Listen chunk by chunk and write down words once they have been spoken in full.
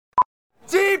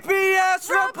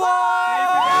I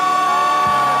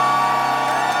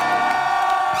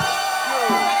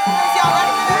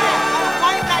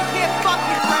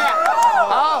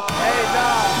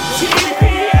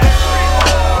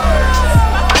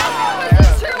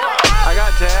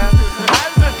got tabs. How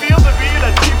does it feel to be in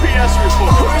a TPS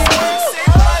report?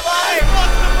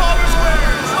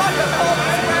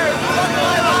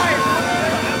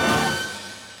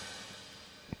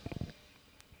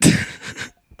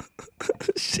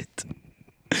 Shit.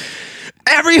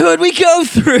 Every hood we go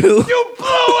through. You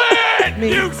blew it!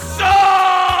 You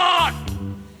suck!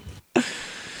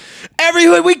 Every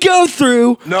hood we go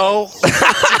through. No.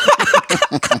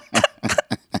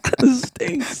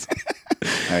 Stinks.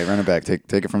 All right, run it back. Take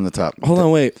it from the top. Hold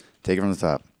on, wait. Take it from the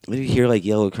top. Maybe hear like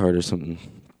Yellow Card or something.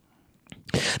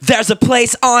 There's a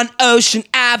place on Ocean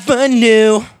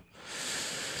Avenue. All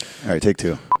right, take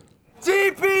two.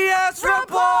 TPS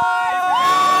report!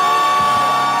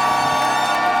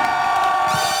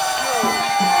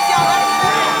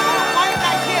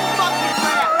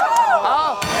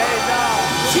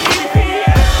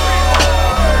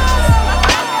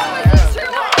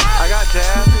 I got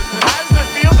tabs. How does it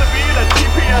feel to be in a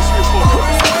TPS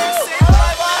report?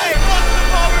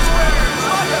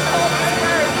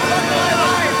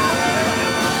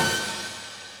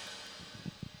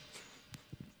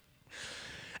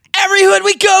 Every hood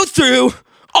we go through.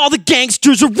 All the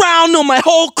gangsters around know my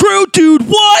whole crew, dude.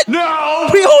 What? No!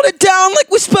 We hold it down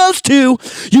like we're supposed to.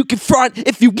 You can front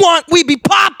if you want. We be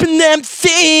popping them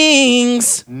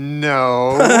things.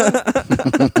 No.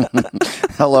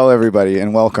 Hello, everybody,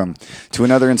 and welcome to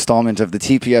another installment of the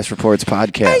TPS Reports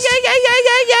podcast.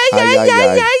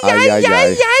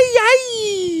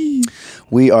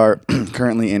 We are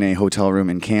currently in a hotel room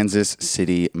in Kansas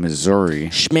City, Missouri.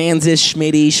 Schmanzis,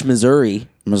 Schmitty, Missouri.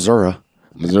 Missouri.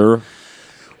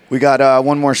 We got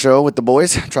one more show with the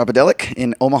boys, Tropodelic,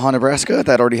 in Omaha, Nebraska.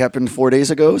 That already happened 4 days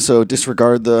ago, so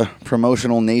disregard the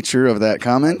promotional nature of that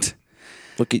comment.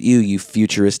 Look at you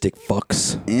futuristic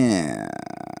fucks. Yeah.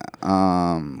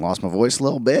 Lost my voice a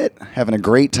little bit. Having a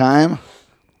great time.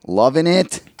 Loving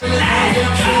it.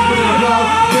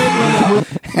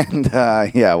 And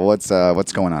yeah, what's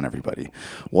going on, everybody?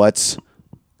 What's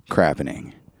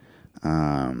crappening?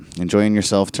 Enjoying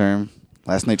yourself, term.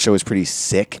 Last night's show was pretty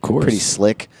sick. Of course. Pretty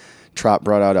slick. Trop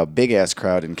brought out a big ass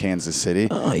crowd in Kansas City.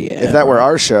 Oh yeah. If that were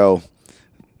our show,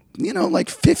 you know, like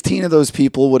 15 of those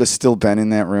people would have still been in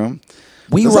that room.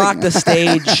 We It's rocked like- a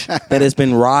stage that has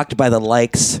been rocked by the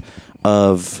likes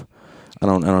of I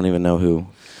don't even know who.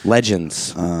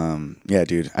 Legends. Yeah,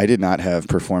 dude, I did not have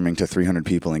performing to 300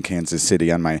 people in Kansas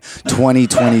City on my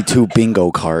 2022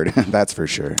 bingo card. That's for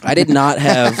sure. I did not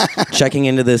have checking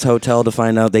into this hotel to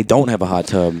find out they don't have a hot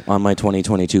tub on my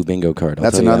 2022 bingo card.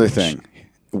 That's another thing.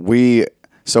 We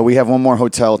have one more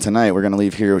hotel tonight. We're going to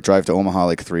leave here, drive to Omaha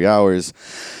like 3 hours.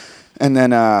 And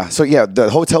then, the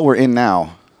hotel we're in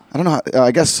now, I don't know,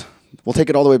 I guess we'll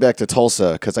take it all the way back to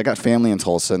Tulsa because I got family in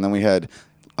Tulsa. And then we had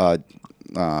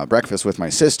breakfast with my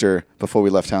sister before we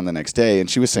left town the next day. And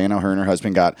she was saying how her and her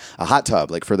husband got a hot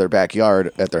tub like for their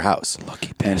backyard at their house.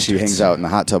 Lucky and she bastards. hangs out in the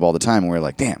hot tub all the time. And we're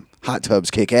like, damn, hot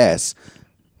tubs kick ass.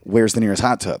 Where's the nearest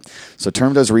hot tub? So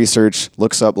Term does research,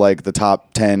 looks up like the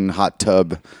top 10 hot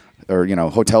tub or, you know,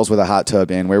 hotels with a hot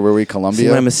tub in. Where were we? Columbia?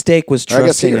 See, my mistake was I guess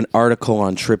trusting here. an article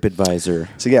on TripAdvisor.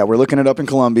 So yeah, we're looking it up in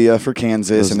Columbia for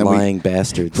Kansas. Those and then lying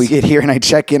bastards. we get here and I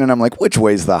check in and I'm like, which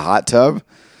way's the hot tub?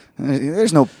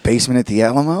 There's no basement at the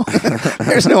Alamo.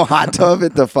 There's no hot tub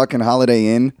at the fucking Holiday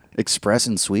Inn Express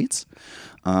and Suites.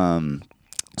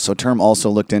 So Term also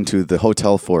looked into the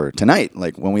hotel for tonight.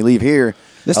 Like when we leave here,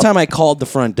 This time I called the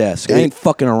front desk. I ain't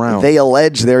fucking around. they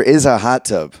allege there is a hot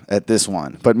tub at this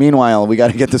one. But meanwhile, we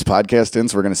got to get this podcast in,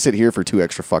 so we're going to sit here for 2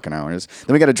 extra fucking hours.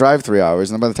 Then we got to drive 3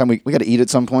 hours, and then by the time we got to eat at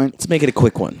some point. Let's make it a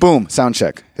quick one. Boom, sound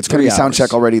check. It's going to 3 be sound hours.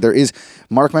 check already. There is,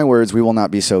 mark my words, we will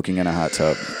not be soaking in a hot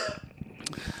tub.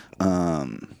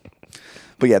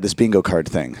 But yeah, this bingo card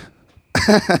thing.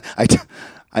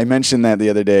 I mentioned that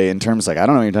the other day in terms like, I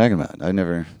don't know what you're talking about. I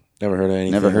never Never heard of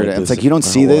anything. heard like it. It's this like, you don't in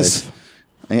my see whole this. life.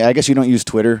 I guess you don't use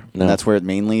Twitter. No. That's where it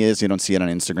mainly is. You don't see it on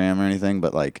Instagram or anything.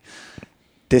 But like,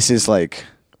 this is like,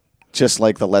 just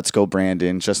like the Let's Go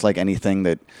Brandon, just like anything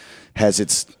that has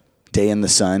its day in the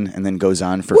sun and then goes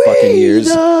on for fucking years.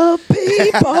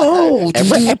 People.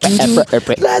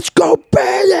 Let's go,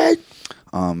 Brandon.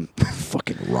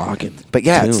 Fucking rocking. But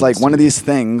yeah, it's tunes, like one of dude. these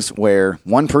things where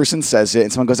one person says it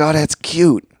and someone goes, "Oh, that's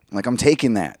cute." Like, I'm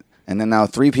taking that. And then now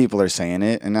 3 people are saying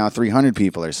it, and now 300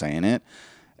 people are saying it.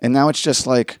 And now it's just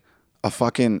like a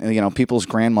fucking, people's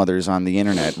grandmothers on the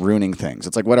internet ruining things.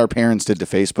 It's like what our parents did to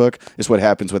Facebook is what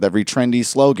happens with every trendy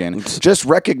slogan. Just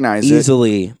recognize it.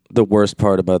 Easily the worst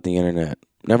part about the internet.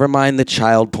 Never mind the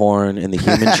child porn and the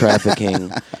human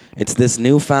trafficking. It's this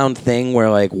newfound thing where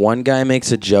like one guy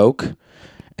makes a joke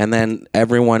and then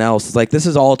everyone else is like, this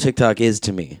is all TikTok is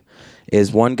to me.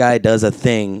 Is one guy does a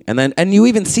thing and you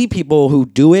even see people who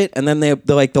do it and then they're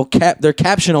like their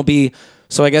caption will be,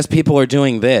 so I guess people are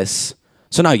doing this.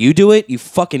 So now you do it, you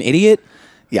fucking idiot.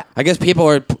 Yeah. I guess people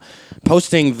are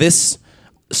posting this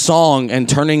song and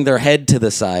turning their head to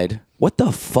the side. What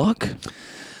the fuck?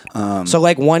 So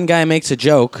like one guy makes a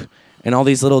joke and all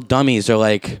these little dummies are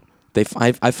like,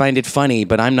 I find it funny,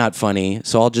 but I'm not funny,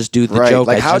 so I'll just do the joke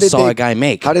like, I just saw a guy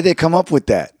make. How did they come up with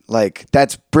that? Like,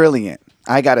 that's brilliant.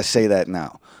 I got to say that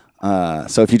now.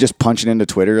 So if you just punch it into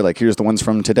Twitter, like here's the ones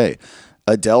from today.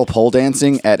 Adele pole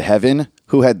dancing at Heaven.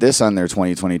 Who had this on their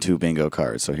 2022 bingo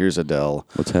card? So here's Adele.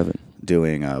 What's Heaven?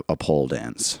 Doing a pole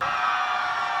dance.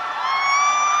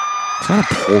 It's not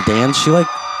a pole dance. She like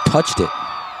touched it.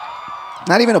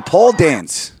 Not even a pole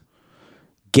dance.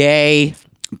 Gay.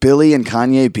 Billy and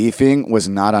Kanye beefing was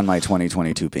not on my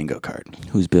 2022 bingo card.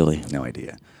 Who's Billy? No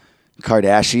idea.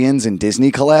 Kardashians and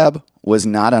Disney collab was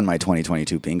not on my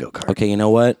 2022 bingo card. Okay, you know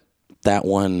what? That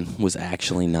one was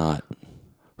actually not.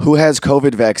 Who has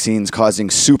COVID vaccines causing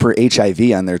super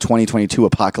HIV on their 2022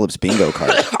 apocalypse bingo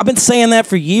card? I've been saying that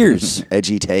for years.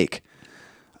 Edgy take.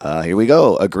 Here we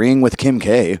go. Agreeing with Kim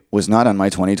K was not on my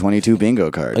 2022 bingo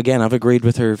card. Again, I've agreed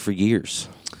with her for years.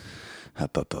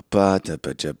 World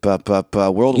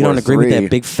You War don't agree with III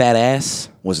that big fat ass?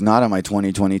 was not on my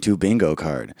 2022 bingo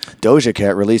card. Doja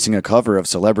Cat releasing a cover of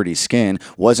Celebrity Skin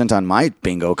wasn't on my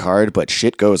bingo card, but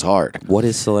shit goes hard. What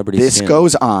is Celebrity This Skin?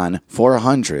 goes on for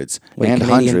hundreds and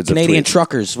hundreds Canadian of tweets.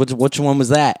 truckers. Which one was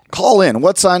that? Call in.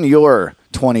 What's on your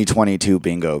 2022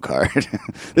 bingo card?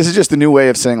 This is just the new way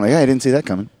of saying, like, hey, I didn't see that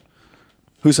coming.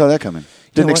 Who saw that coming?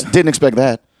 You know Didn't expect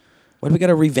that. Why do we got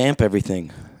to revamp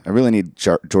everything? I really need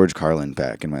George Carlin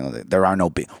back in my life. There are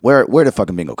no where are the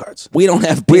fucking bingo cards? We don't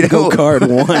have bingo don't. card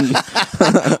one.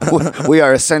 We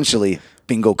are essentially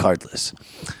bingo cardless.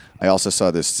 I also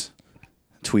saw this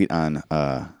tweet on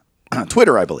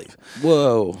Twitter, I believe.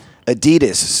 Whoa.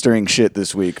 Adidas stirring shit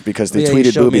this week because they Yeah, you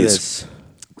tweeted showed me boobies. this.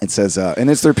 It says, and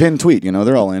it's their pinned tweet.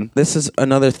 They're all in. This is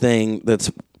another thing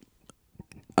that's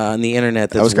on the internet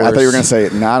that's I worse. thought you were going to say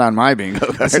not on my bingo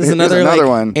card. This is another like,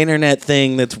 one. internet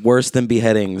thing that's worse than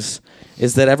beheadings.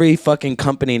 Is that every fucking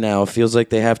company now feels like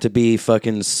they have to be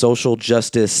fucking social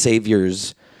justice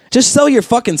saviors. Just sell your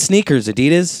fucking sneakers,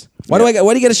 Adidas. Why do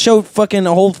you got to show fucking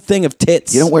a whole thing of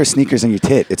tits? You don't wear sneakers on your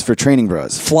tit. It's for training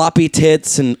bras. Floppy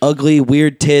tits and ugly,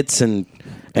 weird tits and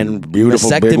Beautiful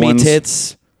big vasectomy ones.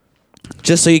 tits.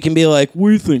 Just so you can be like,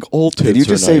 we think all tits Did you are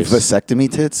just say nice.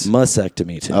 vasectomy tits?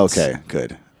 Mastectomy tits. Okay,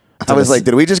 good. I was like,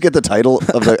 did we just get the title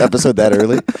of the episode that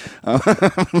early?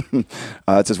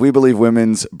 It says, we believe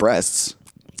women's breasts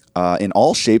in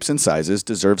all shapes and sizes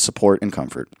deserve support and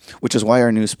comfort, which is why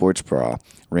our new sports bra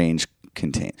range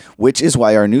contains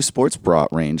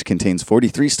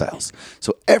 43 styles.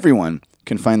 So everyone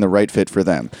can find the right fit for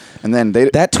them. And then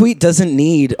That tweet doesn't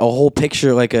need a whole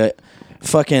picture like a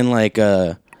fucking like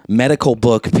a medical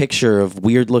book picture of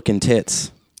weird looking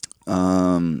tits.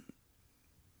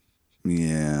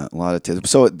 Yeah, a lot of tits.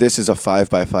 So this is a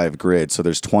 5x5 grid. So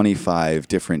there's 25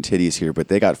 different titties here, but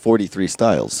they got 43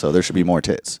 styles. So there should be more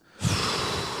tits,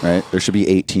 right? There should be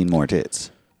 18 more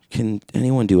tits. Can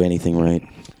anyone do anything right?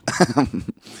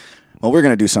 Well, we're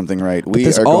gonna do something right.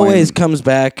 This always comes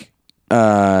back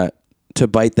to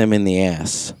bite them in the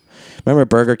ass. Remember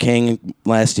Burger King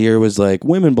last year was like,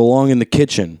 women belong in the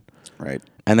kitchen. right.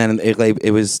 And then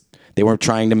it was they were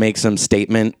trying to make some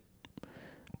statement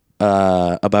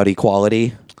about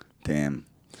equality. Damn.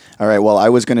 All right. Well, I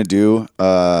was gonna do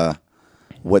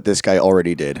what this guy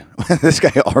already did. This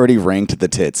guy already ranked the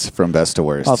tits from best to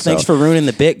worst. Oh, thanks for ruining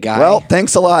the bit, guy. Well,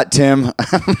 thanks a lot, Tim.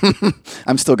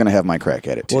 I'm still gonna have my crack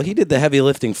at it too. Well, he did the heavy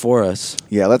lifting for us.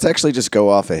 Yeah, let's actually just go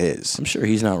off of his. I'm sure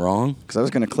he's not wrong. Because I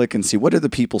was going to click and see what are the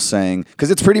people saying.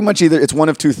 Because it's pretty much it's one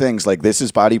of two things. Like, this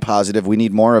is body positive. We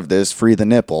need more of this. Free the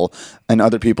nipple. And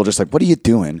other people just like, what are you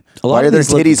doing? A lot Why are of there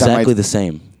these look titties on exactly my... the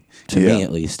same, to Yeah. me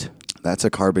at least. That's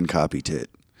a carbon copy tit.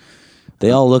 They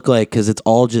all look like, because it's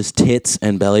all just tits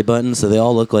and belly buttons, so they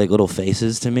all look like little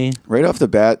faces to me. Right off the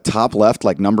bat, top left,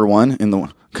 like number one in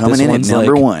the... Coming This in at one's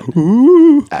number like,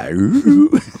 one.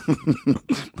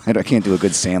 I can't do a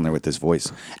good Sandler with this voice.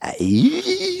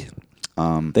 They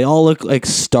all look like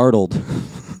startled.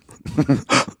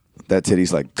 That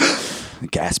titty's like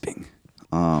gasping.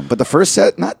 But the first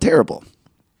set, not terrible.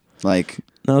 Like,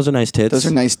 Those are nice tits. Those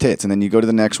are nice tits. And then you go to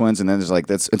the next ones, and then there's like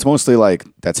it's mostly like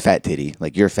that's fat titty.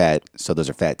 Like you're fat, so those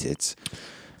are fat tits.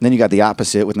 And then you got the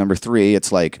opposite with number 3.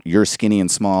 It's like you're skinny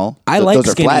and small. I like those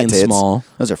are skinny flat and tits. small.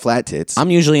 Those are flat tits. I'm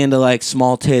usually into like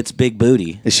small tits, big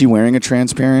booty. Is she wearing a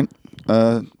transparent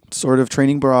sort of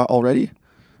training bra already?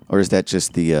 Or is that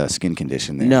just the skin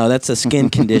condition there? No, that's a skin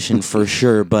condition for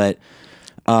sure, but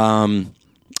I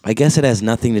guess it has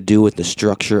nothing to do with the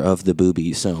structure of the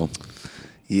boobie, so...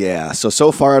 Yeah,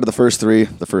 so far out of the first 3,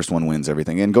 the first one wins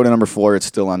everything. And go to number 4, it's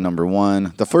still on number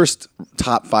 1. The first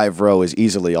top 5 row is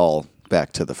easily all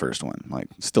back to the first one. Like,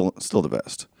 still the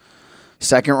best.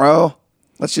 Second row,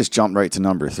 let's just jump right to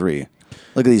number 3.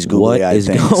 Look at these googly-eyed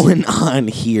things. What is going on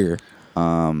here?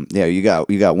 Yeah, you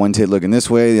got one tit looking this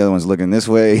way, the other one's looking this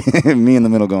way. Me in the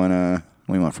middle going, what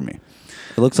do you want from me?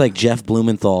 It looks like Jeff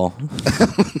Blumenthal.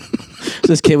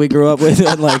 This kid we grew up with,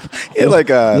 like,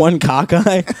 one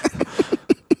cockeye.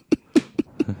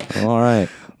 All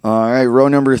right, row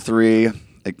number 3.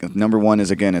 Number 1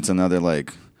 is, again, it's another,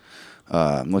 like,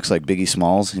 looks like Biggie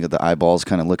Smalls. You got the eyeballs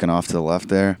kind of looking off to the left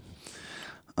there.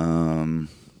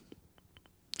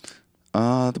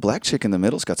 The black chick in the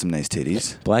middle's got some nice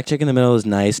titties. Black chick in the middle is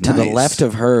nice. To the left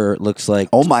of her looks like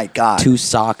oh my god, 2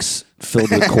 socks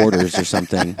filled with quarters or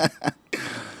something.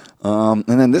 And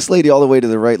then this lady all the way to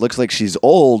the right looks like she's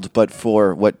old, but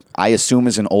for what I assume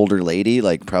is an older lady,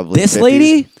 like probably This 50s.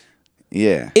 lady?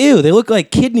 Yeah. Ew, they look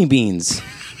like kidney beans.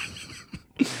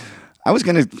 I'm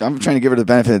trying to give her the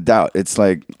benefit of the doubt. It's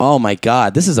like, Oh my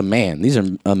god, this is a man. These are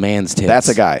a man's tits. That's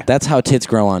a guy. That's how tits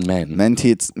grow on men. men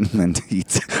tits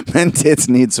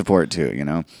need support too, you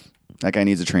know? That guy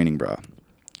needs a training bra.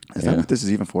 Is that what this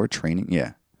is even for? Training?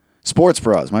 Yeah. Sports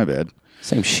bras, my bad.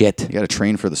 Same shit. You got to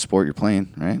train for the sport you're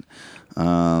playing, right?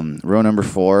 Row number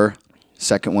 4,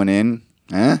 second one in.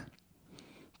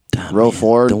 Row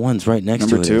 4. The ones right next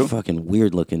number to it 2. are fucking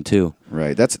weird looking too.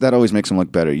 Right. that always makes them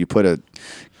look better. You put a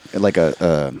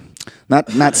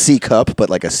not C cup, but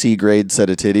like a C grade set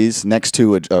of titties next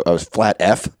to a flat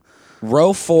F.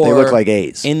 Row 4. They look like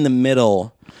A's. In the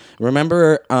middle.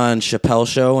 Remember on Chappelle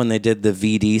Show when they did the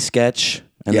VD sketch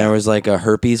and Yeah. there was like a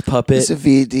herpes puppet? It's a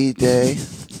VD day.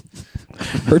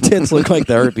 Her tits look like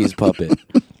the herpes puppet.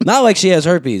 Not like she has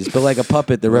herpes, but like a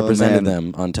puppet that represented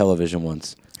man. them on television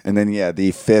once. And then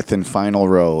the 5th and final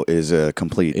row is a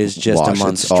complete Is just a wash.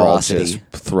 It's all monstrosity. just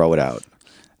throw it out.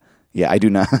 Yeah, I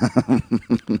do not.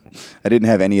 I didn't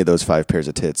have any of those 5 pairs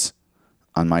of tits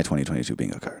on my 2022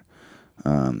 bingo card.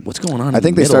 What's going on? I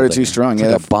think they started too strong. It's Yeah,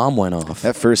 like a bomb went off.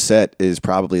 That first set is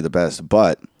probably the best,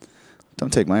 but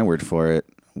don't take my word for it.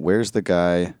 Where's the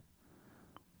guy?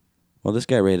 Well, this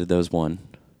guy rated those 1.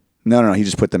 No, he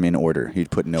just put them in order. He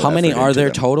put no. How many effort are into there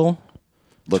them. total?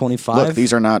 Look, 25? Look,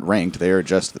 these are not ranked. They are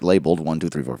just labeled 1, 2,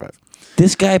 3, 4, 5.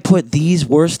 This guy put these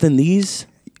worse than these?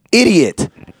 Idiot!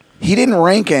 He didn't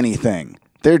rank anything.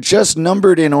 They're just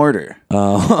numbered in order.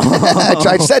 Oh.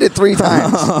 I said it 3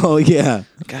 times. Oh, yeah.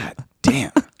 God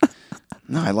damn.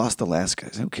 No, I lost the last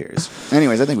guys. Who cares?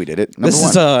 Anyways, I think we did it. Number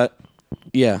This 1.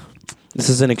 is This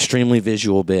is an extremely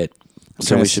visual bit.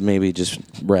 So we should maybe just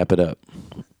wrap it up.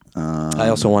 I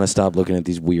also want to stop looking at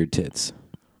these weird tits.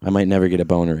 I might never get a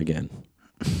boner again.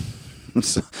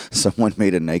 Someone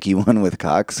made a Nike one with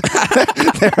cocks.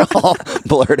 They're all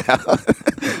blurred out.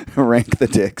 Rank the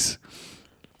dicks.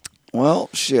 Well,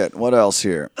 shit. What else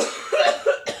here?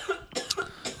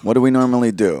 What do we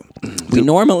normally do? We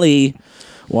normally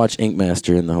watch Ink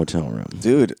Master in the hotel room.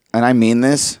 Dude, and I mean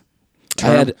this.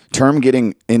 Term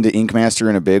getting into Ink Master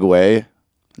in a big way,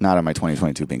 not on my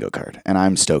 2022 bingo card. And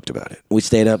I'm stoked about it. We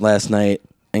stayed up last night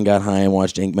and got high and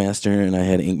watched Ink Master, and I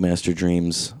had Ink Master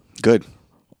dreams Good.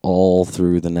 all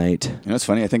through the night. You know, it's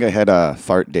funny. I think I had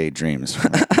fart day dreams.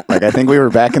 Like, I think we were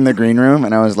back in the green room,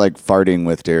 and I was, like, farting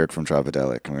with Derek from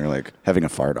Tropodelic, and we were, like, having a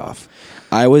fart off.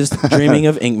 I was dreaming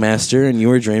of Ink Master, and you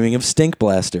were dreaming of Stink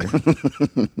Blaster.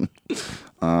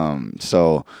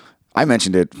 So I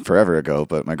mentioned it forever ago,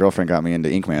 but my girlfriend got me into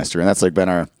Ink Master, and that's, like,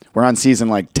 we're on season,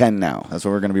 like, 10 now. That's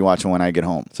what we're going to be watching when I get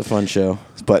home. It's a fun show.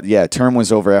 But, yeah, term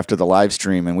was over after the live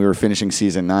stream, and we were finishing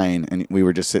season 9, and we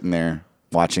were just sitting there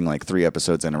watching, like, 3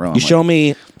 episodes in a row. You show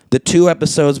me the 2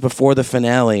 episodes before the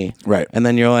finale. Right. And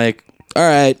then you're like, all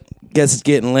right, guess it's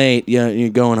getting late. Yeah, you're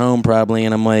going home probably.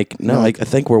 And I'm like, no, I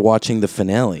think we're watching the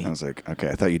finale. I was like, okay,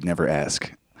 I thought you'd never ask.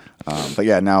 But,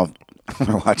 yeah, now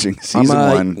we're watching season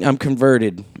 1. I'm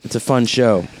converted. It's a fun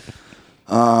show.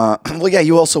 Well, yeah,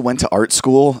 you also went to art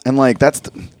school, and like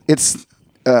it's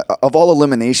of all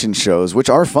elimination shows, which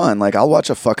are fun. Like, I'll watch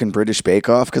a fucking British Bake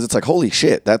Off because it's like, holy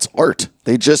shit, that's art.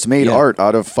 They just made art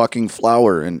out of fucking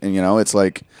flour, and you know, it's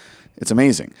like It's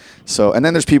amazing. So, and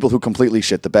then there's people who completely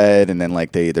shit the bed, and then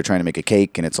like they're trying to make a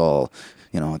cake, and it's all,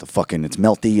 it's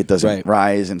melty, it doesn't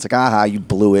rise, and it's like, you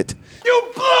blew it.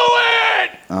 You blew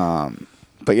it!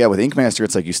 But yeah, with Ink Master,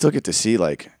 it's like you still get to see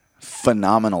like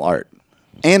phenomenal art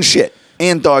and shit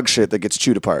and dog shit that gets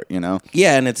chewed apart,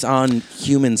 Yeah, and it's on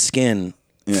human skin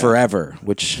forever,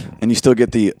 which and you still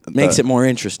get the makes it more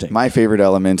interesting. My favorite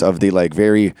element of the like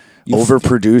very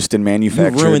overproduced and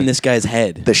manufactured. You ruined this guy's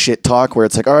head. The shit talk where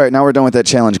it's like, all right, now we're done with that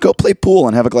challenge. Go play pool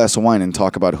and have a glass of wine and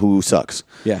talk about who sucks.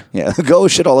 Yeah. Go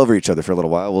shit all over each other for a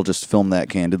little while. We'll just film that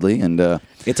candidly and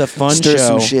it's a fun stir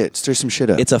show. Stir some shit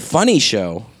up. It's a funny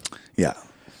show. Yeah.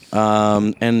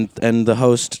 And the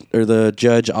host or the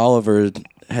judge Oliver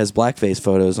has blackface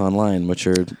photos online, which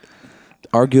are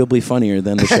arguably funnier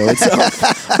than the show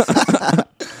itself.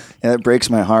 And it breaks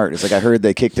my heart. It's like I heard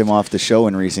they kicked him off the show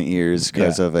in recent years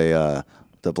because of the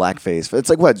blackface. It's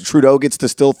like what Trudeau gets to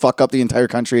still fuck up the entire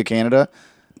country of Canada,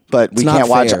 but we can't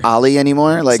watch Ali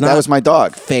anymore. Like that was my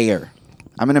dog. Fair.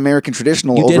 I'm an American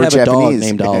traditional You over did have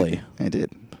Japanese. a dog named Ali. I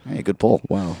did. Hey, good pull.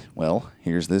 Wow. Well,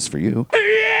 here's this for you.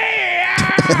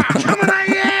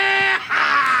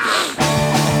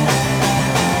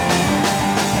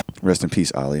 Rest in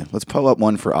peace, Ali. Let's pull up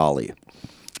one for Ali.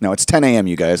 Now, it's 10 a.m.,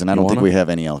 you guys, and I don't think we have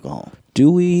any alcohol.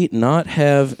 Do we not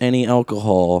have any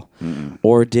alcohol,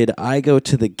 or did I go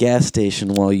to the gas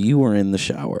station while you were in the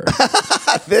shower?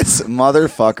 This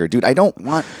motherfucker. Dude, I don't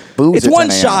want booze It's at one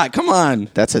 10 a.m. shot. Come on.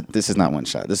 This is not one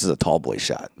shot. This is a tall boy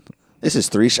shot. This is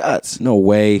 3 shots. No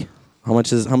way. How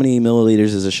many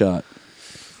milliliters is a shot?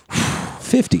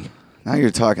 50. Now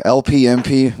you're talking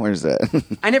LPMP. Where's that?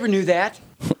 I never knew that.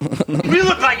 We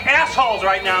look like assholes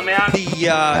right now, man.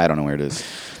 I don't know where it is.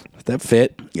 Does that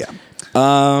fit? Yeah.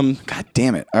 God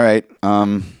damn it. All right.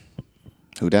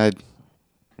 Who died?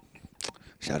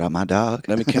 Shout out my dog.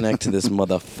 Let me connect to this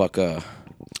motherfucker.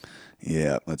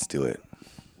 Yeah, let's do it.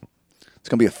 It's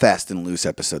going to be a fast and loose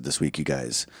episode this week, you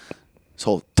guys. This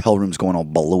whole hotel room's going all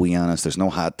balloey on us. There's no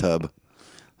hot tub.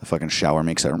 The fucking shower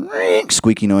makes a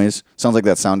squeaky noise. Sounds like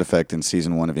that sound effect in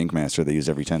season 1 of Ink Master they use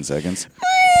every 10 seconds.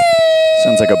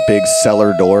 Sounds like a big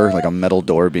cellar door, like a metal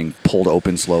door being pulled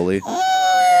open slowly.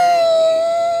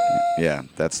 Yeah,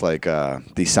 that's like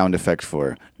the sound effect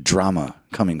for drama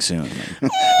coming soon.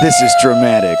 This is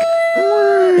dramatic.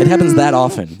 It happens that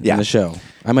often Yeah. in the show.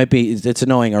 It's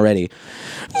annoying already.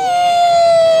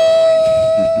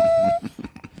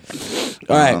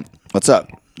 All right. What's up?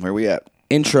 Where we at?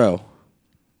 Intro.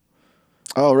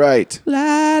 All right.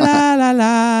 La la la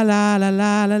la la la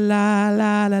la la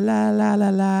la la la la la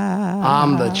la.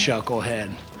 I'm the chucklehead.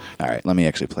 All right, let me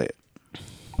actually play it.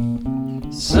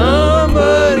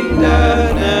 Somebody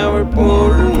died, now we're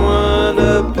pouring one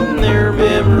up in their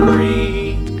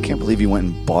memory. I can't believe you went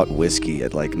and bought whiskey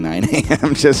at like 9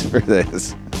 a.m. just for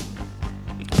this.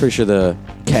 Pretty sure the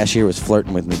cashier was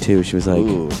flirting with me too. She was like,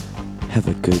 Ooh. "Have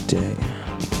a good day."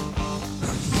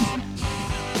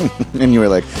 And you were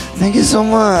like, thank you so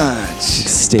much.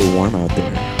 Stay warm out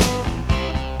there.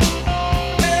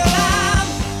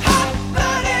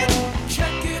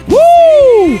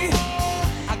 Woo!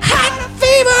 Hot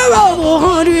fever over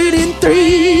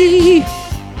 103.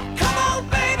 Come on,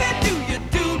 baby, do you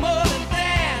do more than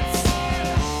dance?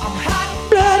 I'm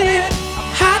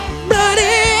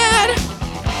Hot-blooded.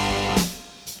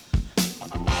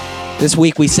 This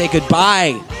week we say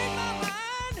goodbye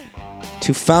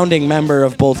to founding member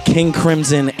of both King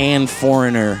Crimson and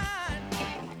Foreigner,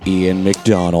 Ian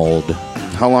McDonald.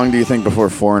 How long do you think before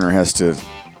Foreigner has to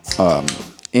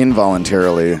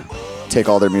involuntarily take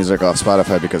all their music off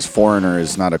Spotify because Foreigner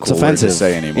is not a cool word to offensive.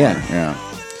 say anymore? Yeah.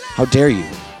 How dare you?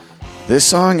 This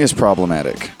song is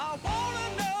problematic.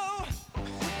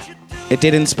 It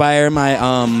did inspire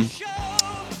my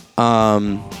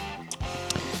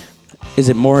is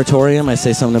it Moratorium? I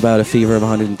say something about a fever of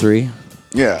 103.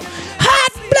 Yeah.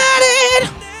 Hot-blooded.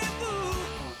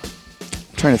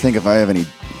 I'm trying to think if I have any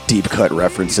deep cut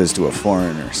references to a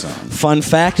Foreigner song. Fun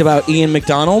fact about Ian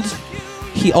McDonald,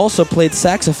 he also played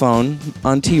saxophone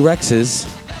on T-Rex's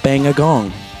Bang a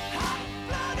Gong.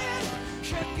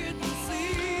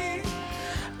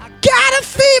 Got a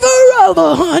fever of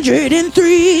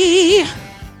 103.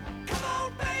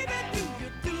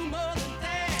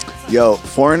 Yo,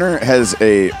 Foreigner has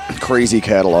a crazy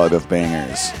catalog of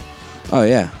bangers. Oh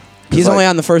yeah, he's like- only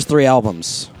on the first 3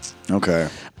 albums. Okay.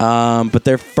 But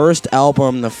their first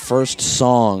album, the first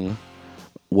song,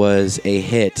 was a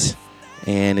hit.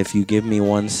 And if you give me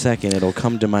 1 second, it'll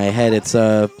come to my head. It's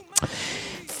feels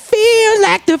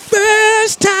like the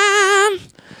first time.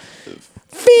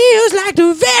 Feels like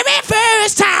the very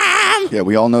first time. Yeah,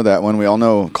 we all know that one. We all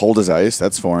know Cold as Ice.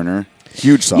 That's Foreigner.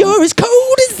 Huge song. You're as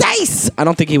cold as precise. I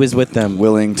don't think he was with them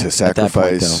willing to at that point,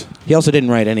 sacrifice. though. He also didn't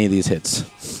write any of these hits.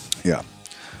 Yeah.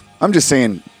 I'm just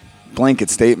saying, blanket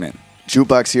statement.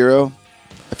 Jukebox Hero.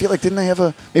 I feel like, didn't they have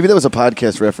a... Maybe that was a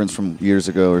podcast reference from years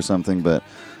ago or something, but...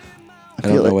 I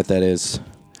don't know what that is.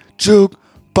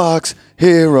 Jukebox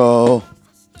Hero.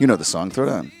 You know the song. Throw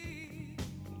it on.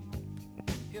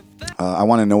 I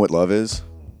Want to Know What Love Is.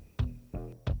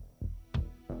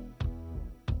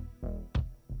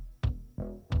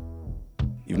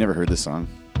 You've never heard this song?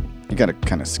 You got to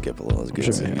kind of skip a little. It's good,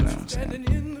 Sure, you know what I'm saying?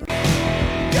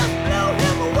 Just blow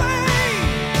him away.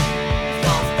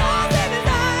 Saw stars in his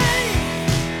eyes.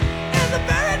 And the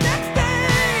very next day,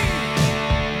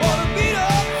 bought a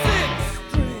beat-up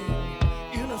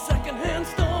 6-string in a second-hand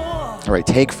store. All right,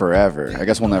 Take Forever. I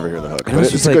guess we'll never hear the hook. know, But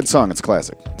it's it's just a like- good song. It's a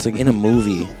classic. It's like in a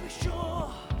movie.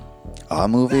 A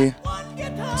movie?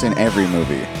 It's in every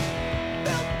movie.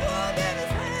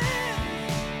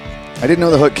 I didn't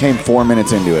know the hook came 4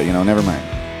 minutes into it. Never mind.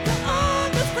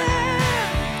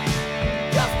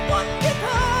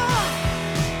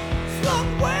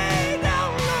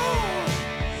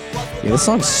 Yeah, this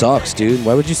song sucks, dude.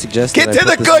 Why would you suggest Get that I to put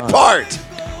the this good on? part!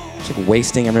 It's like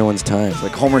wasting everyone's time.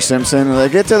 Like Homer Simpson.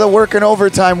 Like, get to the working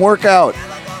overtime workout.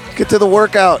 Get to the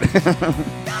workout.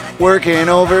 Working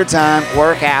overtime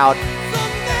workout.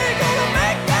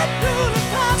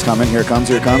 It's coming. Here it comes.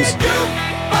 Here it comes.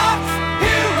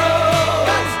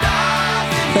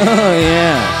 Oh,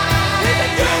 yeah.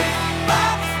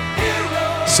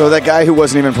 So that guy who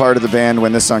wasn't even part of the band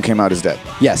when this song came out is dead.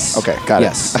 Yes. Okay, got it.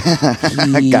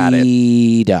 yes. Got it.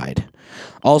 He died.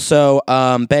 Also,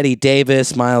 Betty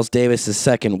Davis, Miles Davis'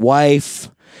 second wife.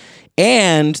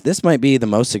 And this might be the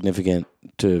most significant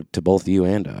to both you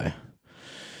and I.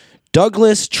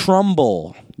 Douglas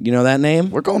Trumbull. You know that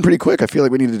name? We're going pretty quick. I feel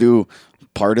like we need to do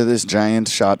part of this giant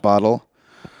shot bottle.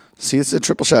 See, it's a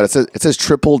triple shot. It says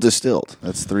triple distilled.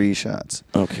 That's 3 shots.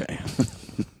 Okay.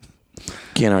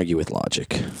 Can't argue with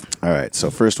logic. All right.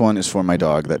 So first one is for my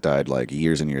dog that died like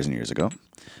years and years and years ago.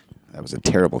 That was a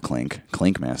terrible clink.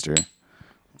 Clink master.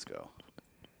 Let's go.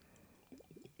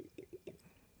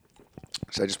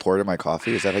 Should I just pour it in my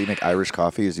coffee? Is that how you make Irish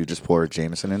coffee? Is you just pour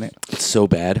Jameson in it? It's so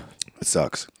bad. It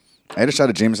sucks. I had a shot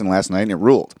of Jameson last night and it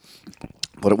ruled.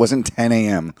 But it wasn't 10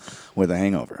 a.m. with a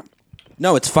hangover.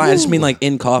 No, it's fine. I just mean like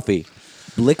in coffee.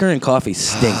 Liquor and coffee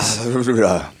stinks.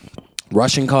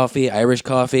 Russian coffee, Irish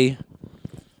coffee.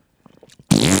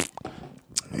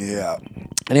 Yeah.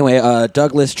 Anyway,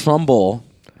 Douglas Trumbull,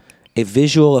 a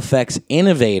visual effects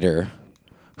innovator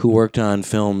who worked on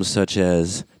films such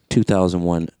as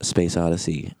 2001: Space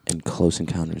Odyssey and Close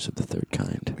Encounters of the Third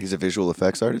Kind. He's a visual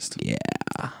effects artist? Yeah.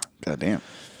 God damn.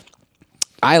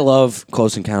 I love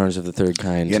Close Encounters of the Third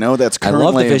Kind. That's I love the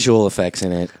currently... visual effects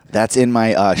in it. That's in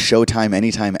my Showtime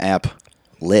Anytime app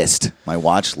list, my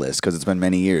watch list, because it's been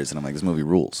many years, and I'm like, this movie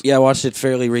rules. Yeah, I watched it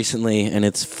fairly recently, and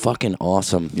it's fucking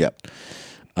awesome. Yep.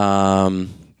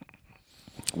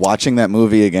 Watching that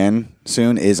movie again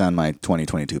soon is on my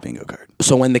 2022 bingo card.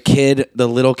 So when the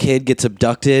little kid gets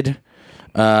abducted,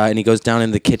 and he goes down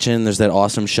in the kitchen, there's that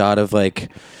awesome shot of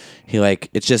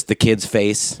it's just the kid's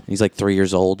face. He's like 3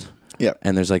 years old. Yep.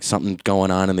 And there's like something going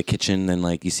on in the kitchen, and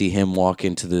like you see him walk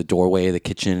into the doorway of the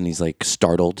kitchen, and he's like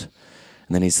startled,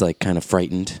 and then he's like kind of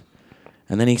frightened,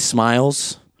 and then he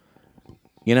smiles.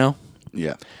 Yeah.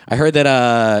 I heard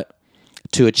that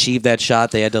to achieve that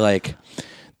shot, they had to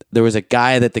there was a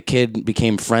guy that the kid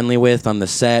became friendly with on the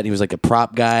set. He was like a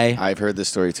prop guy. I've heard this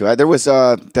story too. There was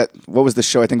what was the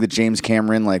show? I think the James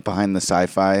Cameron, like Behind the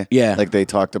Sci-Fi. Yeah. Like they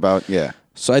talked about. Yeah.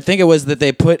 So I think it was that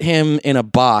they put him in a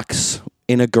box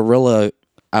in a gorilla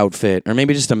outfit, or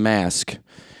maybe just a mask.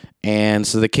 And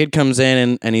so the kid comes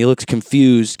in and he looks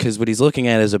confused because what he's looking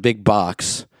at is a big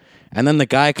box. And then the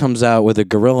guy comes out with a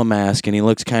gorilla mask and he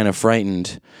looks kind of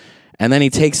frightened. And then he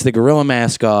takes the gorilla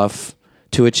mask off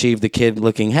to achieve the kid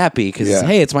looking happy because, Yeah.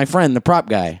 hey, it's my friend, the prop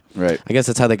guy. Right. I guess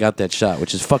that's how they got that shot,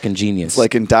 which is fucking genius. It's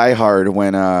like in Die Hard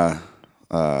when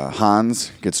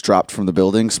Hans gets dropped from the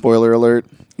building. Spoiler alert.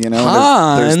 And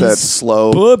there's that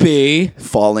slow Booby.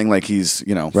 falling, like he's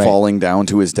Right. falling down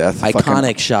to his death.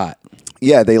 Iconic shot.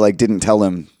 Yeah, they didn't tell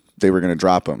him they were going to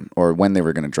drop him or when they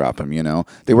were going to drop him.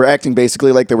 They were acting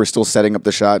basically like they were still setting up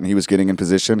the shot and he was getting in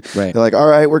position. Right. They're like, all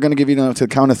right, we're going to give you to the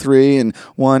count of 3 and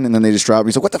 1, and then they just drop him.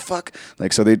 He's like, what the fuck?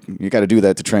 You got to do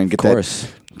that to try and get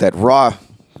that raw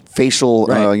facial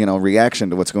Right. reaction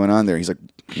to what's going on there. He's like,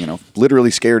 literally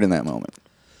scared in that moment.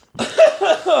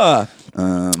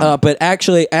 But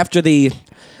actually, after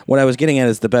what I was getting at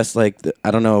is the best, I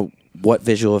don't know what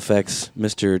visual effects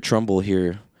Mr. Trumbull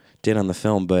here did on the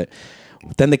film, but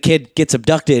Then the kid gets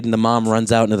abducted and the mom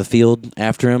runs out into the field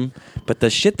after him. But the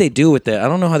shit they do with I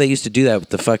don't know how they used to do that with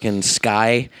the fucking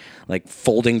sky, like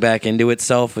folding back into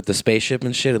itself with the spaceship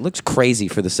and shit. It looks crazy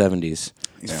for the 70s.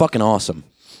 It's fucking awesome.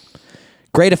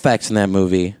 Great effects in that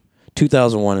movie.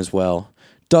 2001 as well.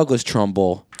 Douglas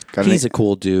Trumbull. He's a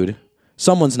cool dude.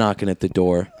 Someone's knocking at the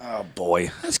door. Oh boy,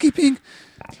 housekeeping.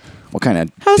 What kind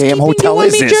of damn hotel you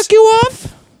is want me this? jerk you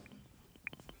off?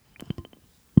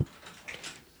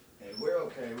 Hey, we're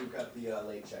okay. We've got the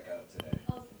late checkout today.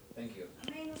 Thank you.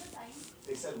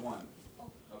 They said 1.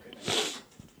 Okay.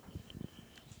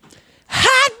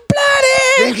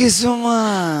 Hot-blooded! Thank you so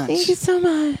much. Thank you so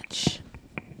much.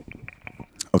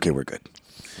 Okay, we're good.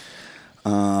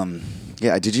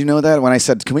 Yeah, did you know that when I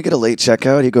said, can we get a late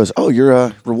checkout? He goes, oh, you're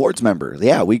a rewards member.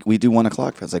 Yeah, we do 1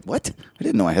 o'clock. I was like, what? I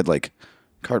didn't know I had like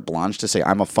carte blanche to say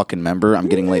I'm a fucking member. I'm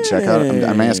getting late checkout.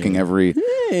 I'm asking every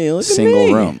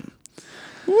single room.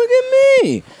 Look at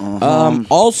me.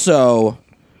 Also,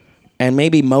 and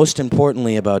maybe most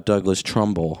importantly about Douglas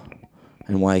Trumbull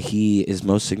and why he is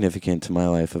most significant to my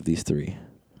life of these 3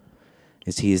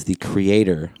 is he is the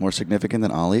creator. More significant than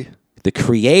Ollie? The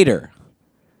creator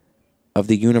of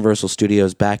the Universal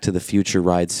Studios Back to the Future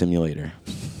Ride Simulator.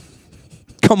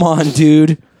 Come on,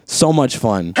 dude. So much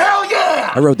fun. Hell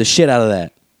yeah! I rode the shit out of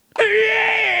that.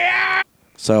 Yeah!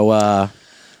 So,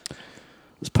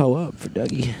 let's pow up for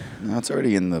Dougie. No, it's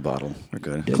already in the bottle. We're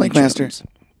good. Dougie Clink Master. Jones.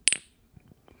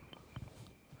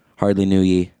 Hardly knew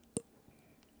ye.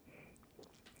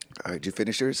 All right, did you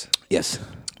finish yours? Yes.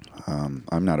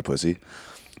 I'm not a pussy.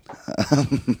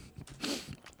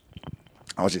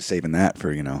 I was just saving that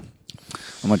for,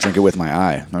 I'm going to drink it with my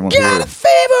eye. I want Got a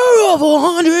favor of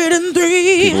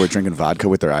 103. people were drinking vodka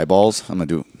with their eyeballs. I'm going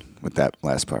to do it with that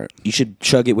last part. You should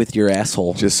chug it with your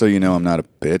asshole. Just so you know, I'm not a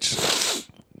bitch.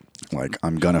 Like,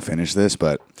 I'm going to finish this,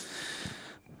 but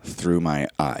through my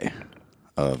eye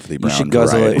of the You brown should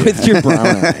guzzle variety. it with your brown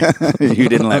eye. You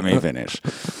didn't let me finish.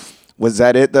 Was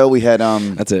that it, though? We had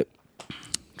That's it.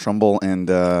 Trumbull and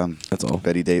That's all.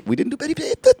 Betty Davis. We didn't do Betty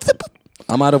Davis.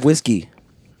 I'm out of whiskey.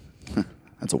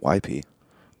 That's a YP.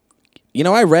 You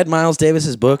know, I read Miles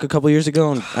Davis's book a couple years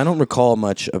ago, and I don't recall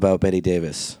much about Betty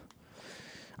Davis.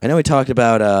 I know he talked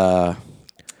about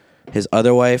his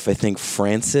other wife, I think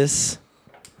Frances,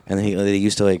 and then he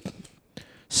used to like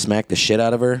smack the shit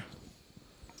out of her.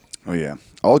 Oh, yeah.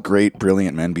 All great,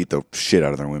 brilliant men beat the shit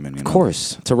out of their women. Of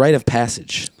course, it's a rite of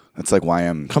passage. That's like why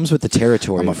Comes with the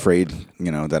territory. I'm afraid,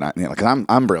 that because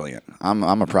I'm brilliant. I'm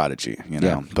a prodigy,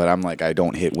 Yeah. But I'm like, I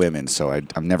don't hit women, so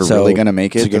I'm never So- really gonna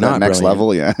make it so to you're that not next brilliant.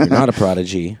 level. Yeah, You're not a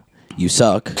prodigy. You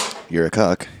suck. You're a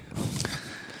cuck.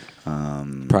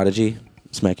 Prodigy.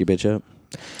 Smack your bitch up.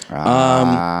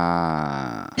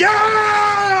 Yeah.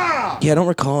 Yeah, I don't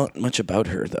recall much about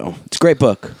her though. It's a great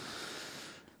book.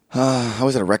 I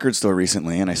was at a record store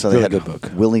recently, and I saw they Really had good book.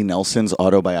 Willie Nelson's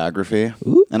autobiography.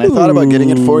 And I thought about getting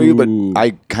it for you, but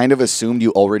I kind of assumed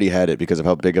you already had it because of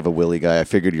how big of a Willie guy. I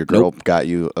figured your girl Nope. got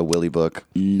you a Willie book.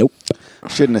 Nope.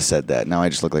 Shouldn't have said that. Now I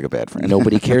just look like a bad friend.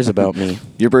 Nobody cares about me.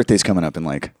 Your birthday's coming up in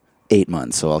like 8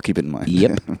 months, so I'll keep it in mind.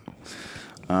 Yep.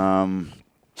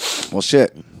 Well,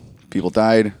 shit. People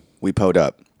died. We poed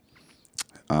up.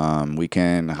 We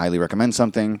can highly recommend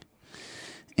something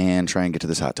and try and get to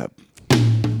this hot tub.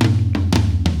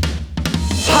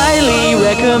 Highly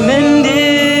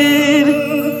recommended.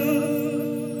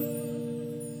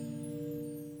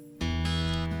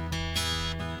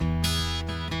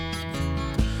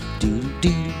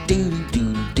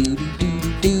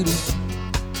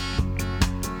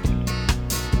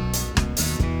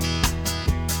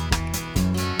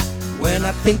 When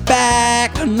I think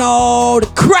back on all the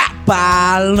crap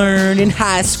I learned in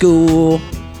high school,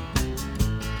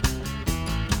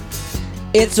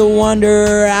 it's a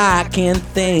wonder I can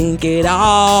think it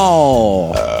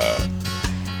all.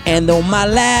 And though my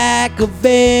lack of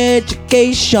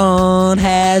education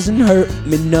hasn't hurt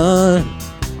me none,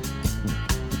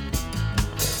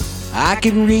 I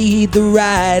can read the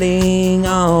writing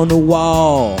on the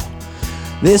wall.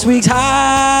 This week's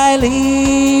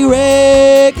highly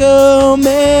recommended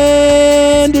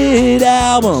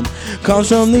album comes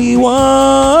from the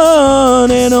one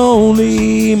and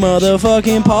only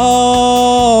motherfucking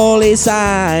Paulie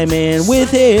Simon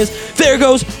with his There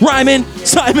Goes Rhymin'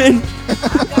 Simon.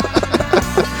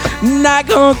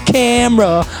 Nikon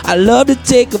camera, I love to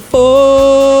take a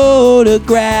photograph,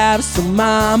 so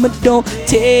mama don't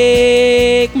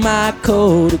take my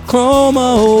Kodachrome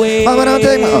away. Mama, don't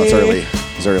take my... Oh, it's early.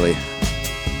 It's early.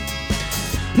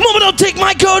 Mama, don't take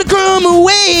my Kodachrome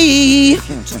away.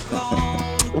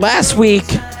 Last week,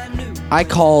 I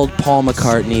called Paul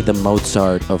McCartney the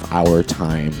Mozart of our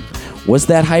time. Was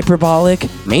that hyperbolic?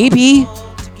 Maybe.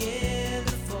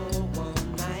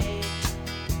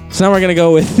 So now we're gonna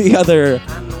go with the other.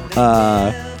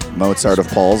 Mozart of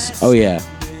Paul's. Oh yeah,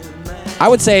 I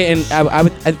would say, and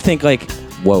I'd think like,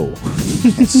 whoa.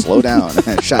 Slow down.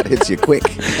 Shot hits you quick.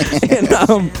 And,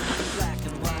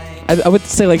 I would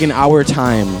say like in our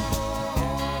time,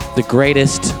 the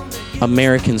greatest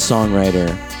American songwriter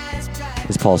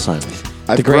is Paul Simon.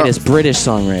 The greatest British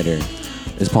songwriter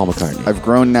is Paul McCartney. I've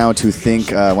grown now to think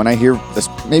when I hear this,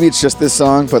 maybe it's just this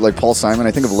song, but like Paul Simon,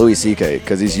 I think of Louis C.K.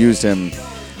 because he's used him.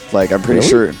 Like I'm pretty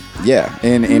sure, yeah,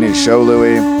 in his show,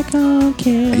 Louis,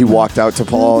 he walked out to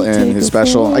Paul in his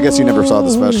special. I guess you never saw the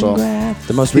special.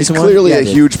 The most He's recent clearly one? Yeah, a I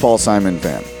did. huge Paul Simon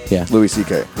fan. Yeah. Louis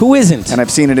C.K. Who isn't? And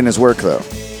I've seen it in his work though,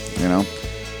 you know.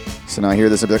 So now I hear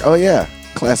this, I'd be like, oh yeah,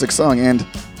 classic song and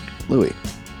Louis.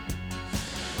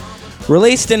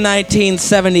 Released in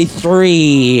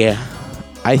 1973.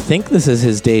 I think this is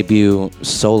his debut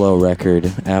solo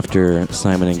record after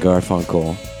Simon and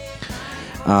Garfunkel.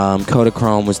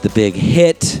 Kodachrome was the big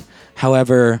hit.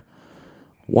 However,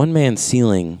 one man's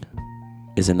ceiling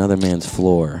is another man's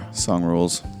floor. Song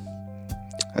rules.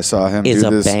 I saw him Is do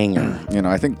a this. banger. You know,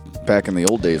 I think back in the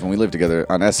old days when we lived together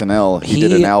on SNL, he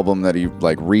did an album that he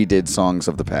like redid songs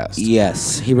of the past.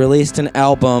 Yes, he released an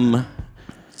album.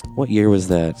 What year was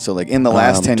that? So like in the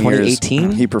last 10 years,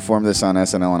 2018? he performed this on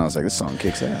SNL, and I was like, this song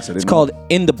kicks ass. It's called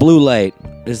In the Blue Light.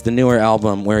 Is the newer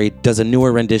album where he does a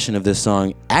newer rendition of this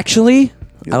song. Actually,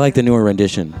 I like the newer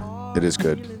rendition, It is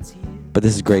good. but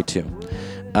this is great too.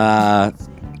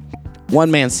 One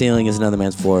man's ceiling is another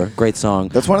man's floor. Great song.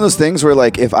 That's one of those things where,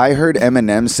 like, if I heard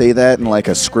Eminem say that in, like,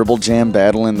 a Scribble Jam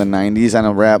battle in the 90s on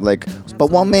a rap, like, but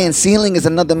one man's ceiling is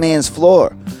another man's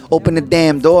floor. Open the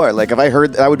damn door. Like, if I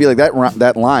heard that, I would be like,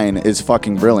 that line is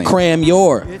fucking brilliant. Cram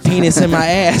your penis in my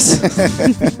ass.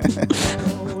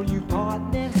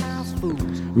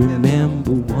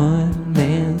 Remember, one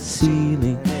man's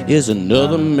ceiling is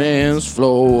another man's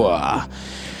floor.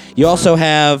 You also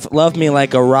have Love Me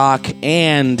Like a Rock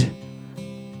and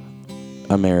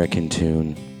American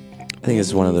Tune. I think this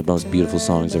is one of the most beautiful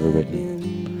songs ever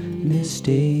written.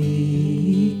 Mistaken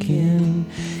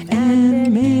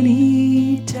and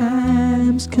many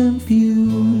times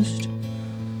confused.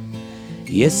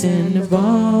 Yes, and I've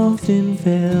often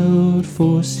felt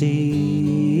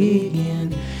forsaken.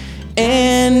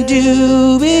 And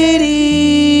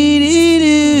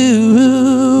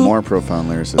do-be-dee-dee-doo. More profound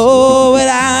lyricism. Oh, but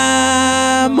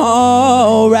I'm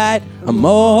alright. I'm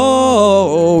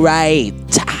alright.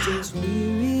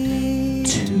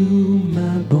 To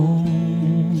my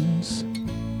bones.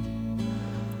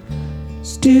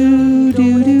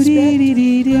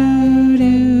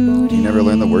 Do-do-do-dee-dee-doo-doo-doo. You never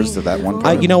learned the words to that one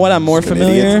part? You know what I'm more Just an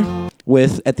familiar idiot.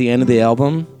 with at the end of the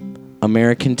album?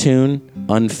 American Tune,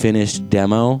 unfinished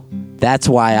demo. That's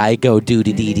why I go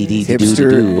do-do-dee-dee-dee-doo-doo.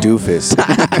 Hipster doofus.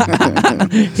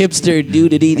 Hipster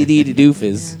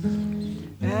do-do-dee-dee-dee-doofus.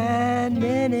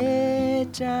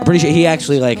 I'm pretty sure he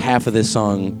actually, like, half of this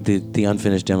song, the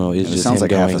unfinished demo, is It just sounds him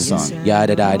like half going, a song.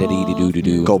 yada da da dee dee doo doo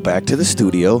doo. Go back to the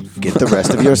studio, get the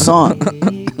rest of your song.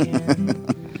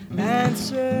 And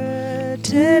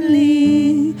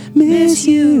certainly miss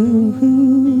you.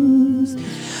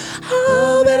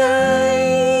 Oh, but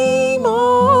I'm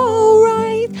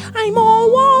alright. I'm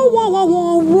alright.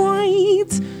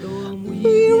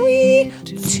 Weary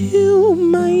to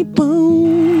my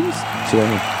bones. See what I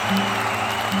mean?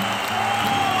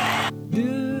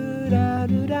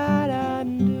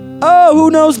 Oh, who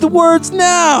knows the words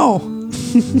now?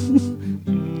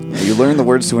 You learn the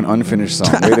words to an unfinished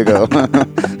song. Way to go.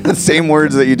 The same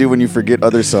words that you do when you forget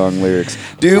other song lyrics.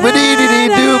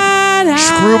 Doo-ba-dee-dee-dee-doo.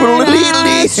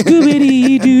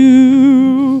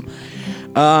 Scooby-Doo.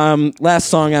 Last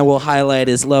song I will highlight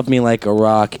is Love Me Like a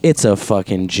Rock. It's a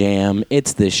fucking jam.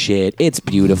 It's the shit. It's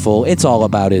beautiful. It's all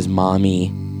about his mommy.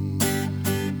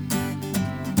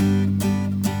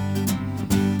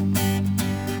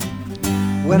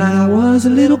 When I was a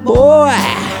little boy,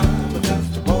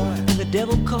 The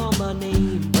devil called my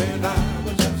name.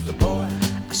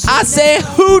 I said,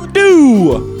 who do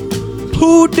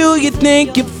you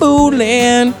think you're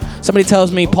fooling? Somebody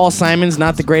tells me Paul Simon's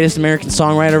not the greatest American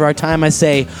songwriter of our time. I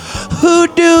say, who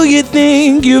do you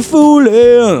think you're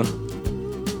fooling?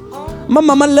 My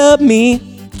mama loved me.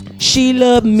 She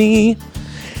loved me.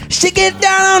 She get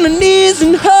down on her knees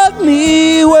and hug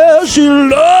me. Well, she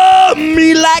loved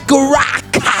me like a rock.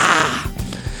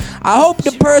 I hope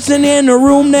the person in the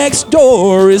room next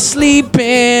door is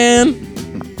sleeping.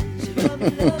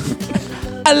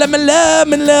 I love me, love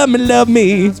me, love me, love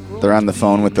me. They're on the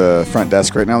phone with the front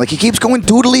desk right now. Like, he keeps going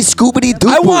doodly scoobity doo.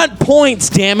 I want points,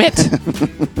 damn it.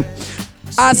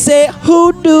 I say,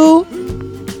 who do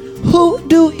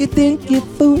you think you're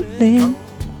fooling?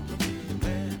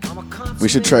 We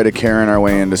should try to Karen our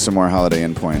way into some more Holiday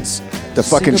Inn points. The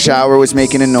fucking shower was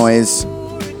making a noise.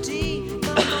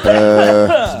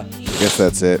 I guess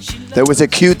that's it. There was a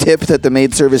Q-tip that the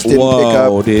maid service didn't pick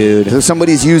up. Whoa, dude. So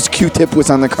somebody's used Q-tip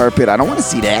was on the carpet. I don't want to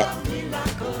see that.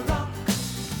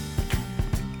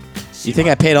 You think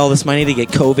I paid all this money to get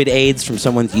COVID AIDS from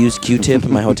someone's used Q-tip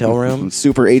in my hotel room?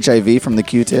 Super HIV from the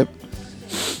Q-tip.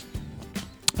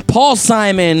 Paul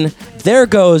Simon, there